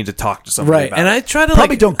just need to talk to somebody about and it. I try to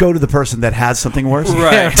Probably don't go to the person that has something worse.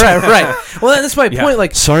 Right. right. Well, that's my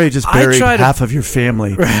point. Sorry, I just buried try to- half of your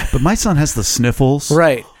family, but my son has the sniffles.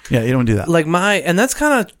 Right. Yeah, you don't do that. And that's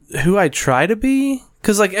kind of who I try to be,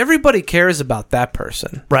 because everybody cares about that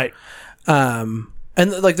person. Right. And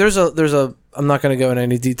there's a I'm not going to go into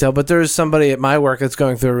any detail, but there's somebody at my work that's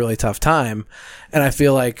going through a really tough time, and I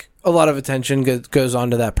feel like a lot of attention goes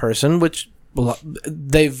on to that person, which I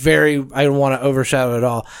don't want to overshadow it at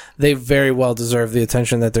all. They very well deserve the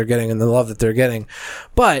attention that they're getting and the love that they're getting.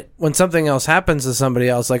 But when something else happens to somebody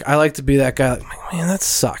else, I like to be that guy. Man, that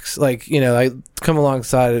sucks. I come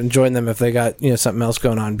alongside and join them if they got something else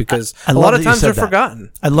going on, because a lot of times they're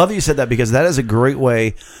forgotten. I love that you said that, because that is a great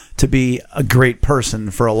way to be a great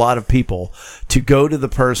person for a lot of people, to go to the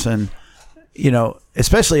person,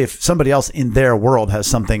 especially if somebody else in their world has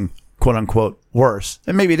something quote unquote worse,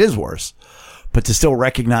 and maybe it is worse, but to still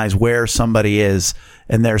recognize where somebody is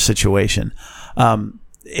in their situation.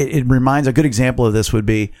 It reminds, a good example of this would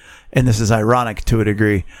be, and this is ironic to a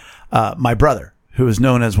degree, my brother, who is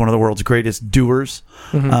known as one of the world's greatest doers,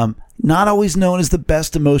 not always known as the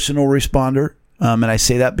best emotional responder. And I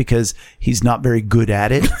say that because he's not very good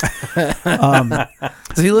at it.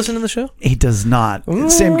 Does he listen to the show? He does not.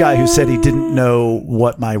 Same guy who said he didn't know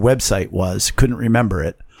what my website was, couldn't remember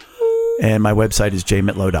it. And my website is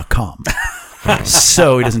jmitlow.com.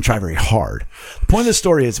 So he doesn't try very hard. The point of the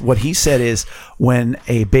story is, what he said is, when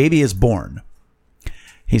a baby is born,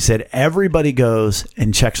 he said everybody goes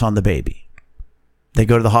and checks on the baby. They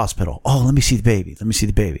go to the hospital. Oh, let me see the baby. Let me see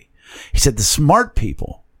the baby. He said the smart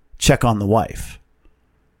people check on the wife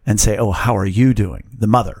and say, oh, how are you doing? The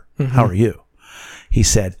mother, how are you? He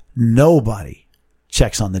said nobody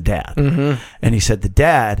checks on the dad. And he said the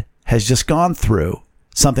dad has just gone through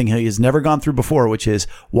something he has never gone through before, which is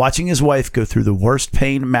watching his wife go through the worst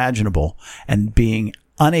pain imaginable and being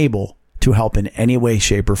unable to help in any way,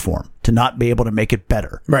 shape, or form, to not be able to make it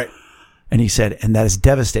better. Right. And he said, and that is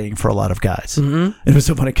devastating for a lot of guys. It was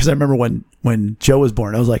so funny because I remember when Joe was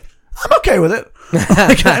born, I was like, I'm okay with it.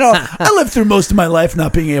 Like, I lived through most of my life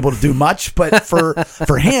not being able to do much, but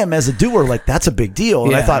for him as a doer, like that's a big deal.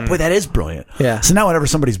 And I thought, boy, that is brilliant. Yeah. So now whenever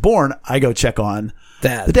somebody's born, I go check on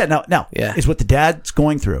Dad. the dad. Now, is what the dad's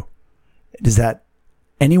going through, is that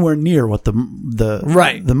anywhere near what the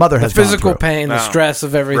mother has the physical gone through? pain, the stress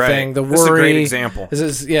of everything, Right. the worry. This is a great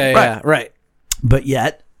example. Right. But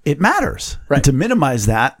yet it matters. Right. And to minimize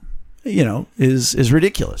that, is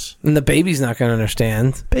ridiculous. And the baby's not going to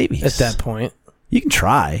understand Babies at that point. You can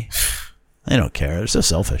try. They don't care. They're so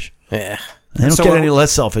selfish. Yeah. They don't So get when- any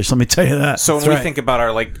less selfish. Let me tell you that. So when That's we right. think about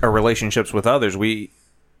our relationships with others,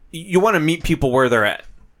 you want to meet people where they're at.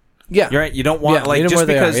 Yeah. You're right. You don't want meet 'em just where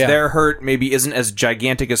they are, because their hurt maybe isn't as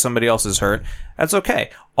gigantic as somebody else's hurt. That's okay.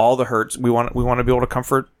 All the hurts we want to be able to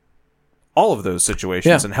comfort all of those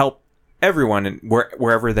situations and help everyone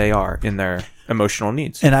wherever they are in their emotional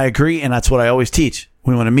needs. And I agree, and that's what I always teach.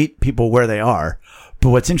 We want to meet people where they are. But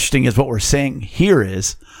what's interesting is what we're saying here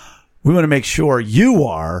is we want to make sure you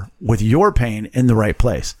are, with your pain, in the right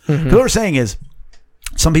place. Because what we're saying is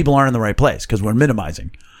some people aren't in the right place because we're minimizing.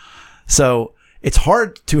 So it's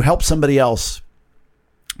hard to help somebody else.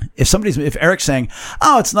 If Eric's saying,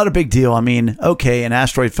 oh, it's not a big deal. I mean, okay, an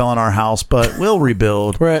asteroid fell on our house, but we'll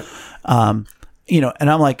rebuild. Right. And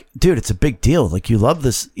I'm like, dude, it's a big deal. Like, you love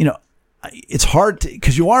this, it's hard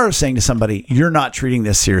because you are saying to somebody, you're not treating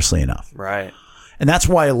this seriously enough. Right. And that's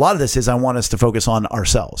why a lot of this is I want us to focus on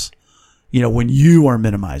ourselves. When you are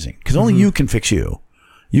minimizing, because only you can fix you.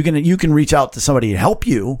 You can reach out to somebody to help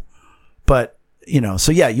you, but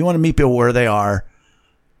so yeah, you want to meet people where they are,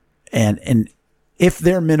 and if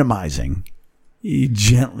they're minimizing, you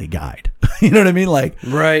gently guide. You know what I mean? Like,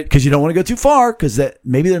 Right. because you don't want to go too far, because that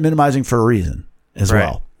maybe they're minimizing for a reason as Right.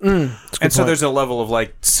 well. And so there's a level of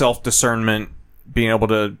like self-discernment, being able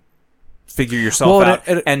to figure yourself out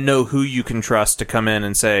and know who you can trust to come in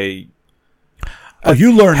and say, Oh,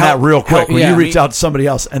 you learn that real quick when you reach me- out to somebody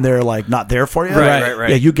else and they're like not there for you.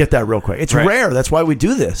 Right. Yeah, you get that real quick. It's rare. That's why we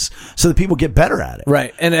do this, so that people get better at it.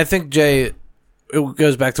 Right. And I think, Jay, it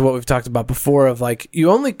goes back to what we've talked about before of like,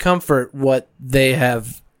 you only comfort what they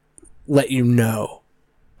have let you know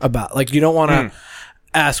about. Like, you don't want to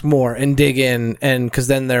ask more and dig in, and because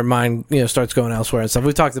then their mind, starts going elsewhere and stuff.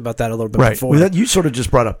 We talked about that a little bit before. Well, you sort of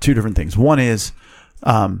just brought up two different things. One is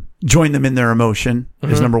join them in their emotion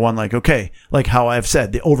is number one. Like, okay, like how I've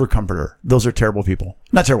said, the overcomforter, those are terrible people.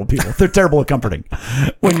 Not terrible people. They're terrible at comforting.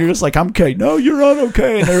 When you're just like, I'm okay. No, you're not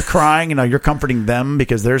okay. And they're crying and you're comforting them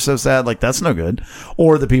because they're so sad. Like, that's no good.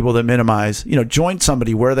 Or the people that minimize, join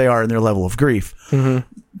somebody where they are in their level of grief.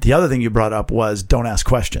 The other thing you brought up was don't ask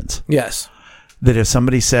questions. Yes. That if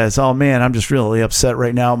somebody says, oh man, I'm just really upset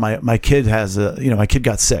right now. My kid has my kid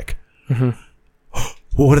got sick.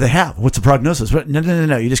 Well, what do they have? What's the prognosis?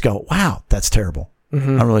 No. You just go, wow, that's terrible.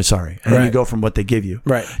 I'm really sorry. And then you go from what they give you.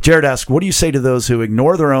 Right. Jared asks, what do you say to those who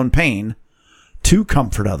ignore their own pain to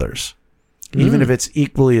comfort others, even if it's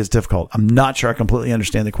equally as difficult? I'm not sure I completely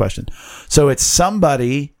understand the question. So it's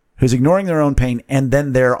somebody who's ignoring their own pain and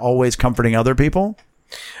then they're always comforting other people?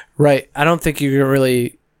 Right. I don't think you can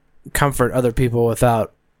really comfort other people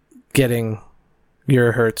without getting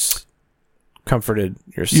your hurts comforted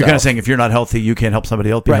yourself. You're kind of saying if you're not healthy, you can't help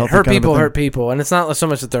somebody else be healthy. Hurt kind of a people thing? hurt people. And it's not so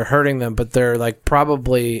much that they're hurting them, but they're like,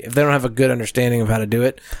 probably, if they don't have a good understanding of how to do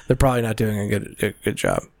it, they're probably not doing a good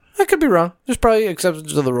job. I could be wrong. There's probably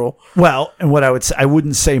exceptions to the rule. Well, and what I would say, I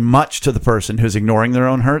wouldn't say much to the person who's ignoring their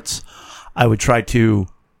own hurts. I would try to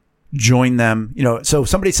join them. So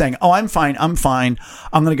somebody's saying, oh, I'm fine. I'm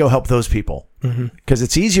going to go help those people. Because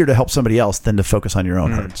it's easier to help somebody else than to focus on your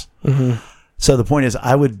own hurts. So the point is,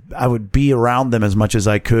 I would be around them as much as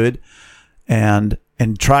I could and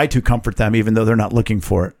try to comfort them, even though they're not looking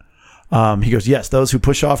for it. He goes, yes, those who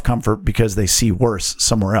push off comfort because they see worse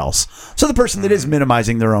somewhere else. So the person that is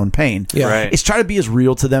minimizing their own pain is try to be as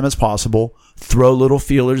real to them as possible. Throw little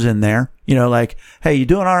feelers in there, like, hey, you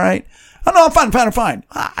doing all right? Oh, no, I'm fine.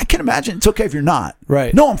 I can imagine. It's okay if you're not.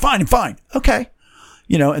 Right. No, I'm fine. Okay.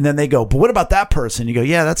 And then they go, but what about that person? You go,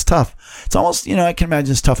 yeah, that's tough. It's almost, I can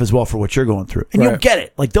imagine it's tough as well for what you're going through. And you'll get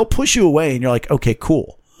it. Like, they'll push you away and you're like, okay,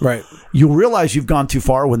 cool. Right. You'll realize you've gone too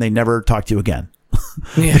far when they never talk to you again.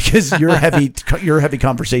 Because you're a heavy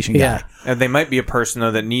conversation guy. Yeah. And they might be a person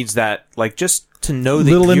though that needs that, like, just to know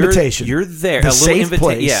that Little you're, invitation. you're there. The a little safe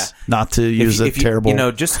place. Yeah. Not to use a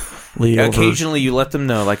terrible. Just over- occasionally you let them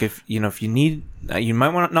know, like, if you need, you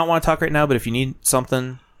might not want to talk right now, but if you need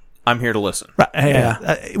something, I'm here to listen.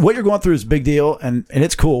 Right. What you're going through is a big deal, and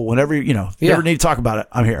it's cool. Whenever if you ever need to talk about it,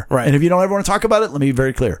 I'm here. Right. And if you don't ever want to talk about it, let me be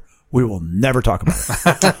very clear. we will never talk about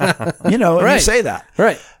it. And you say that.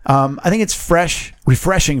 Right. I think it's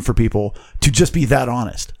refreshing for people to just be that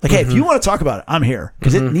honest. Like, hey, if you want to talk about it, I'm here.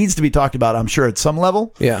 Because it needs to be talked about, I'm sure, at some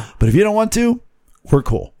level. Yeah. But if you don't want to, we're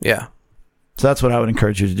cool. Yeah. So that's what I would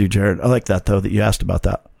encourage you to do, Jared. I like that, though, that you asked about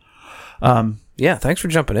that. Yeah, thanks for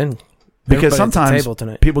jumping in. Because Everybody at the sometimes table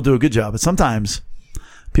tonight. people do a good job, but sometimes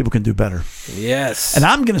people can do better. Yes. And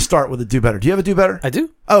I'm going to start with a do better. Do you have a do better? I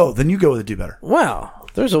do. Oh, then you go with a do better. Wow.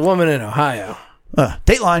 There's a woman in Ohio.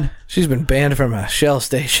 Dateline. She's been banned from a Shell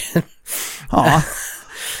station. Aw.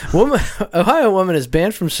 Ohio woman is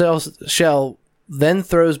banned from Shell, then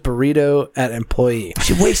throws burrito at employee.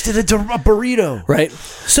 She wasted a burrito. Right?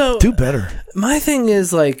 So Do better. my thing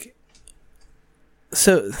is like,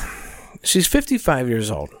 so she's 55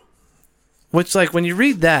 years old, which, like, when you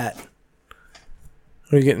read that, what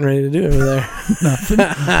are you getting ready to do over there?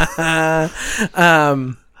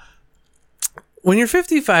 Nothing. When you're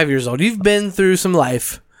 55 years old, you've been through some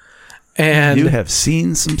life, and You have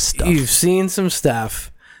seen some stuff. you've seen some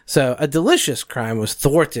stuff. So a delicious crime was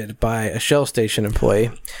thwarted by a Shell station employee.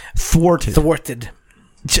 Thwarted.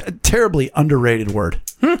 Terribly underrated word.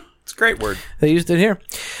 It's a great word. They used it here.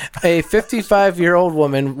 A 55-year-old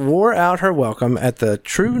woman wore out her welcome at the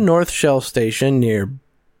True North Shell station near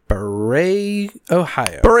Berea,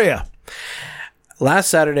 Ohio, Berea. last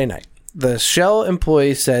Saturday night. The Shell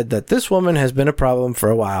employee said that this woman has been a problem for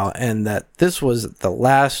a while and that this was the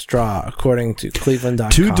last straw, according to Cleveland.com.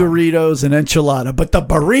 2 Doritos and enchilada, but the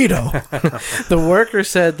burrito. The worker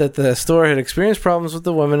said that the store had experienced problems with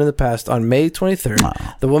the woman in the past. On May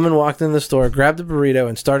 23rd, the woman walked in the store, grabbed a burrito,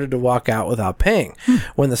 and started to walk out without paying.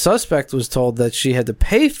 When the suspect was told that she had to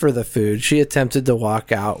pay for the food, she attempted to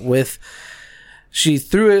walk out she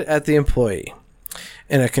threw it at the employee.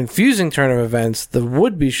 In a confusing turn of events, the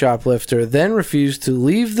would-be shoplifter then refused to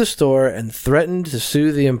leave the store and threatened to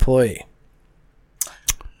sue the employee.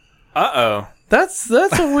 Uh-oh. That's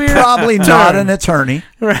a weird... Probably not an attorney.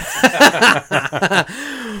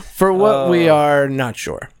 For what we are not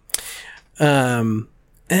sure. And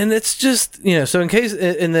it's just, so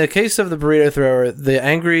in the case of the burrito thrower, the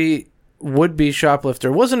angry would-be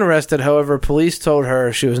shoplifter wasn't arrested. However, police told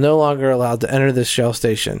her she was no longer allowed to enter this Shell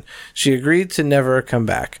station. She agreed to never come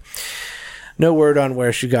back. No word on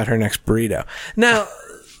where she got her next burrito. Now,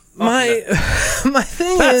 my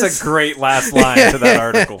thing is... That's a great last line to that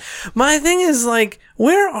article. My thing is, like,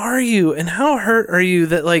 where are you and how hurt are you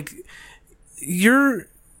that, like, you're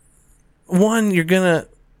going to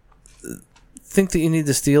think that you need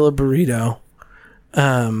to steal a burrito.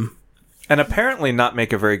 And apparently not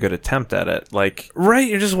make a very good attempt at it. Like, right,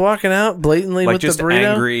 you're just walking out blatantly with the just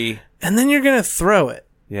burrito. angry. And then you're going to throw it.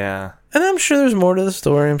 Yeah. And I'm sure there's more to the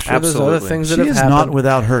story. I'm sure there's other Absolutely. things that She have is happened. not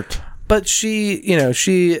without hurt. But she Gonna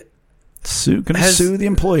sue the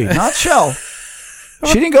employee, not Shell.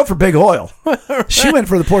 She didn't go for big oil. She went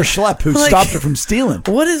for the poor schlep who stopped her from stealing.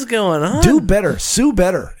 what is going on? Do better. Sue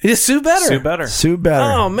better. You sue better. Sue better. Sue better.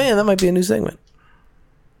 Oh, man, that might be a new segment.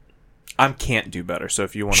 I can't do better. So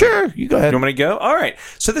if you want Sure, you go ahead. You want me to go? All right.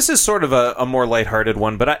 So this is sort of a more lighthearted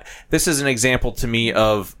one, but this is an example to me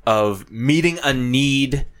of meeting a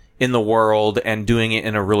need in the world and doing it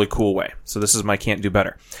in a really cool way. So this is my can't do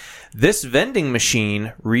better. This vending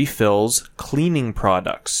machine refills cleaning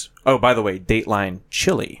products. Oh, by the way, Dateline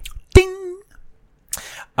chili. Ding.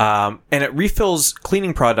 And it refills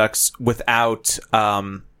cleaning products without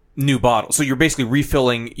new bottles. So you're basically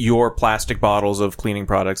refilling your plastic bottles of cleaning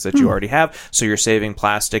products that you already have. So you're saving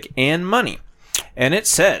plastic and money. And it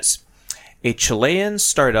says, a Chilean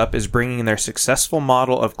startup is bringing their successful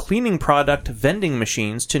model of cleaning product vending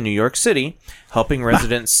machines to New York City, helping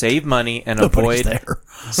residents save money and Nobody's avoid there.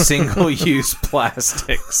 single-use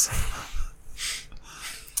plastics.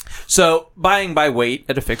 So, buying by weight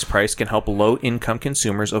at a fixed price can help low-income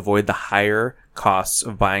consumers avoid the higher costs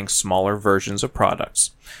of buying smaller versions of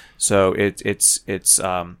products. So, it's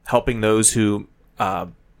helping those who,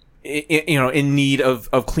 in need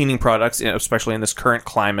of cleaning products, especially in this current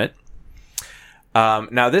climate.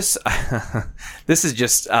 Now, this this is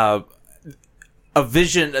just a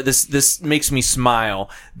vision. This makes me smile.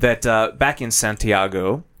 That back in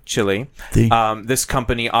Santiago, Chile, this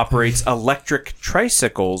company operates electric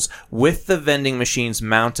tricycles with the vending machines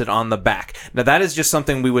mounted on the back. Now, that is just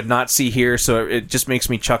something we would not see here, so it just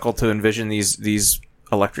makes me chuckle to envision these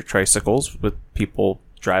electric tricycles with people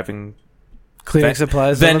driving Cleaning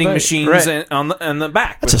supplies. vending on the back. machines Right. on the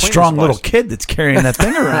back. That's with a cleaning strong supplies. little kid that's carrying that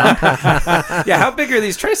thing around. Yeah, how big are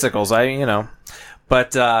these tricycles?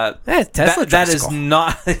 But Tesla that is tricycle.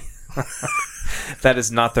 not That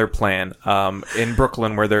is not their plan. In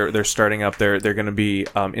Brooklyn, where they're starting up, they're going to be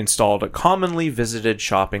installed at commonly visited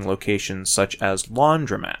shopping locations such as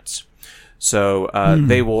laundromats. So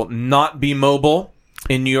they will not be mobile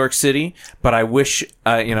in New York City, but I wish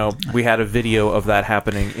we had a video of that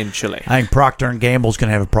happening in Chile. I think Procter & Gamble's going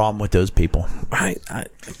to have a problem with those people. I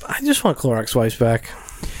just want Clorox wipes back.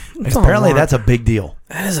 Apparently, that's a big deal.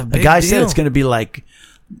 That is a big deal. The guy deal. said it's going to be like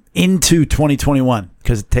into 2021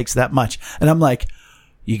 because it takes that much. And I'm like,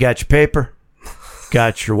 you got your paper,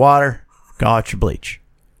 got your water, got your bleach.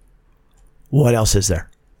 What else is there?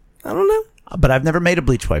 I don't know. But I've never made a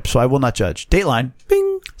bleach wipe, so I will not judge. Dateline,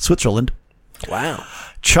 Bing. Switzerland. Wow.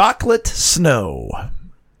 Chocolate snow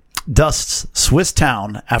dusts Swiss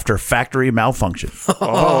town after factory malfunction.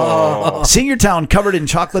 Seeing your town covered in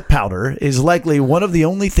chocolate powder is likely one of the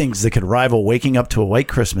only things that could rival waking up to a white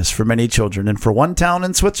Christmas for many children. And for one town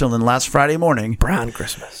in Switzerland last Friday morning, Brown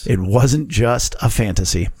Christmas. it wasn't just a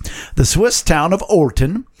fantasy. The Swiss town of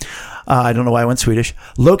Orten, I don't know why I went Swedish,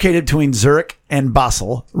 located between Zurich and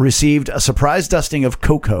Basel, received a surprise dusting of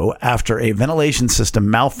cocoa after a ventilation system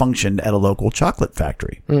malfunctioned at a local chocolate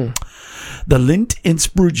factory. The Lindt &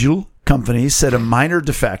 Sprügel company said a minor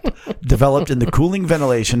defect developed in the cooling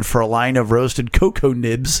ventilation for a line of roasted cocoa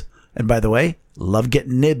nibs. And by the way, love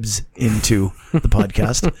getting nibs into the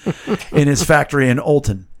podcast, in his factory in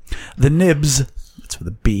Olten. The nibs, that's with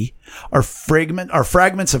a B, are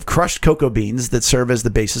fragments of crushed cocoa beans that serve as the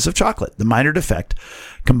basis of chocolate. The minor defect,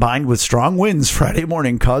 combined with strong winds Friday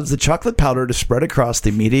morning, caused the chocolate powder to spread across the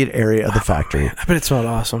immediate area of the factory. I bet it smelled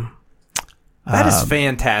awesome. That is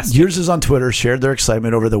fantastic. Users on Twitter shared their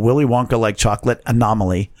excitement over the Willy Wonka-like chocolate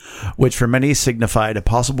anomaly, which for many signified a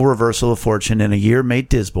possible reversal of fortune in a year made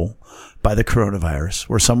dismal by the coronavirus,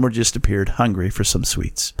 where some were just appeared hungry for some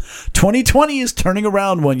sweets. 2020 is turning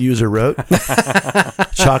around, one user wrote.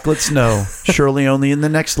 Chocolate snow, surely only in the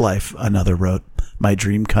next life, another wrote. My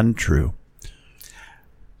dream come true.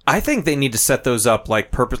 I think they need to set those up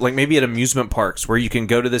like maybe at amusement parks where you can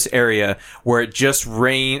go to this area where it just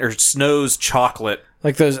rains or snows chocolate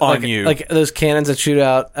Like those on you. like those cannons that shoot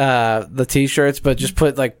out the t-shirts, but just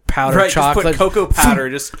put like powdered right, chocolate. just put cocoa powder.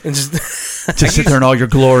 and just Just sit there in all your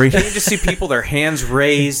glory. You just see people, their hands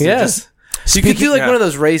raised. yes. So you could do like yeah. one of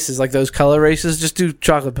those races, like those color races. Just do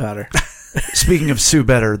chocolate powder. Speaking of Sue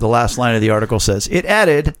Better, the last line of the article says,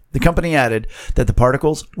 the company added that the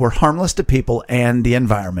particles were harmless to people and the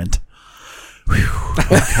environment. Whew,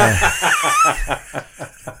 okay.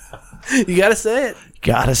 You gotta say it.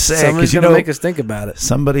 Gotta say, Somebody's because gonna make us think about it.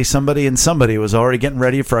 somebody was already getting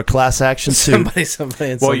ready for a class action suit.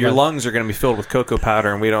 Somebody. Well, your lungs are going to be filled with cocoa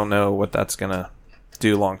powder, and we don't know what that's going to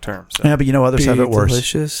do long term. So. Yeah, but you know others have it worse.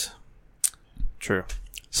 Delicious. True.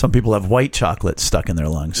 Some people have white chocolate stuck in their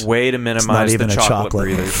lungs. Way to minimize even the a chocolate chocolate.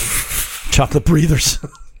 breathers. Chocolate breathers.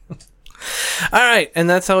 All right, and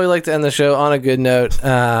that's how we like to end the show, on a good note.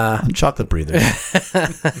 Chocolate breathers.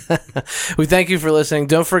 We thank you for listening.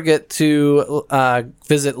 Don't forget to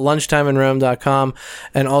visit lunchtimeinrome.com.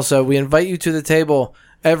 And also, we invite you to the table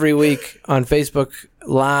every week on Facebook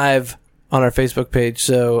Live on our Facebook page.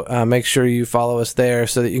 So make sure you follow us there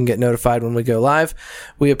so that you can get notified when we go live.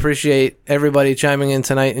 We appreciate everybody chiming in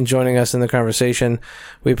tonight and joining us in the conversation.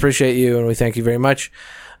 We appreciate you, and we thank you very much.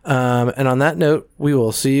 And on that note, we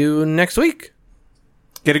will see you next week.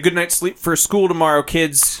 Get a good night's sleep for school tomorrow,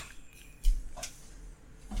 kids.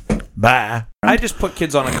 Bye. I just put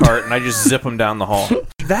kids on a cart and I just zip them down the hall.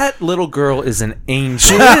 That little girl is an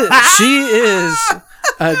angel. She is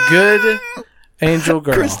a good angel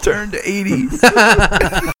girl. Chris turned 80.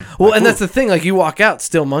 Well, and that's the thing. Like, you walk out,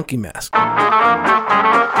 still monkey mask.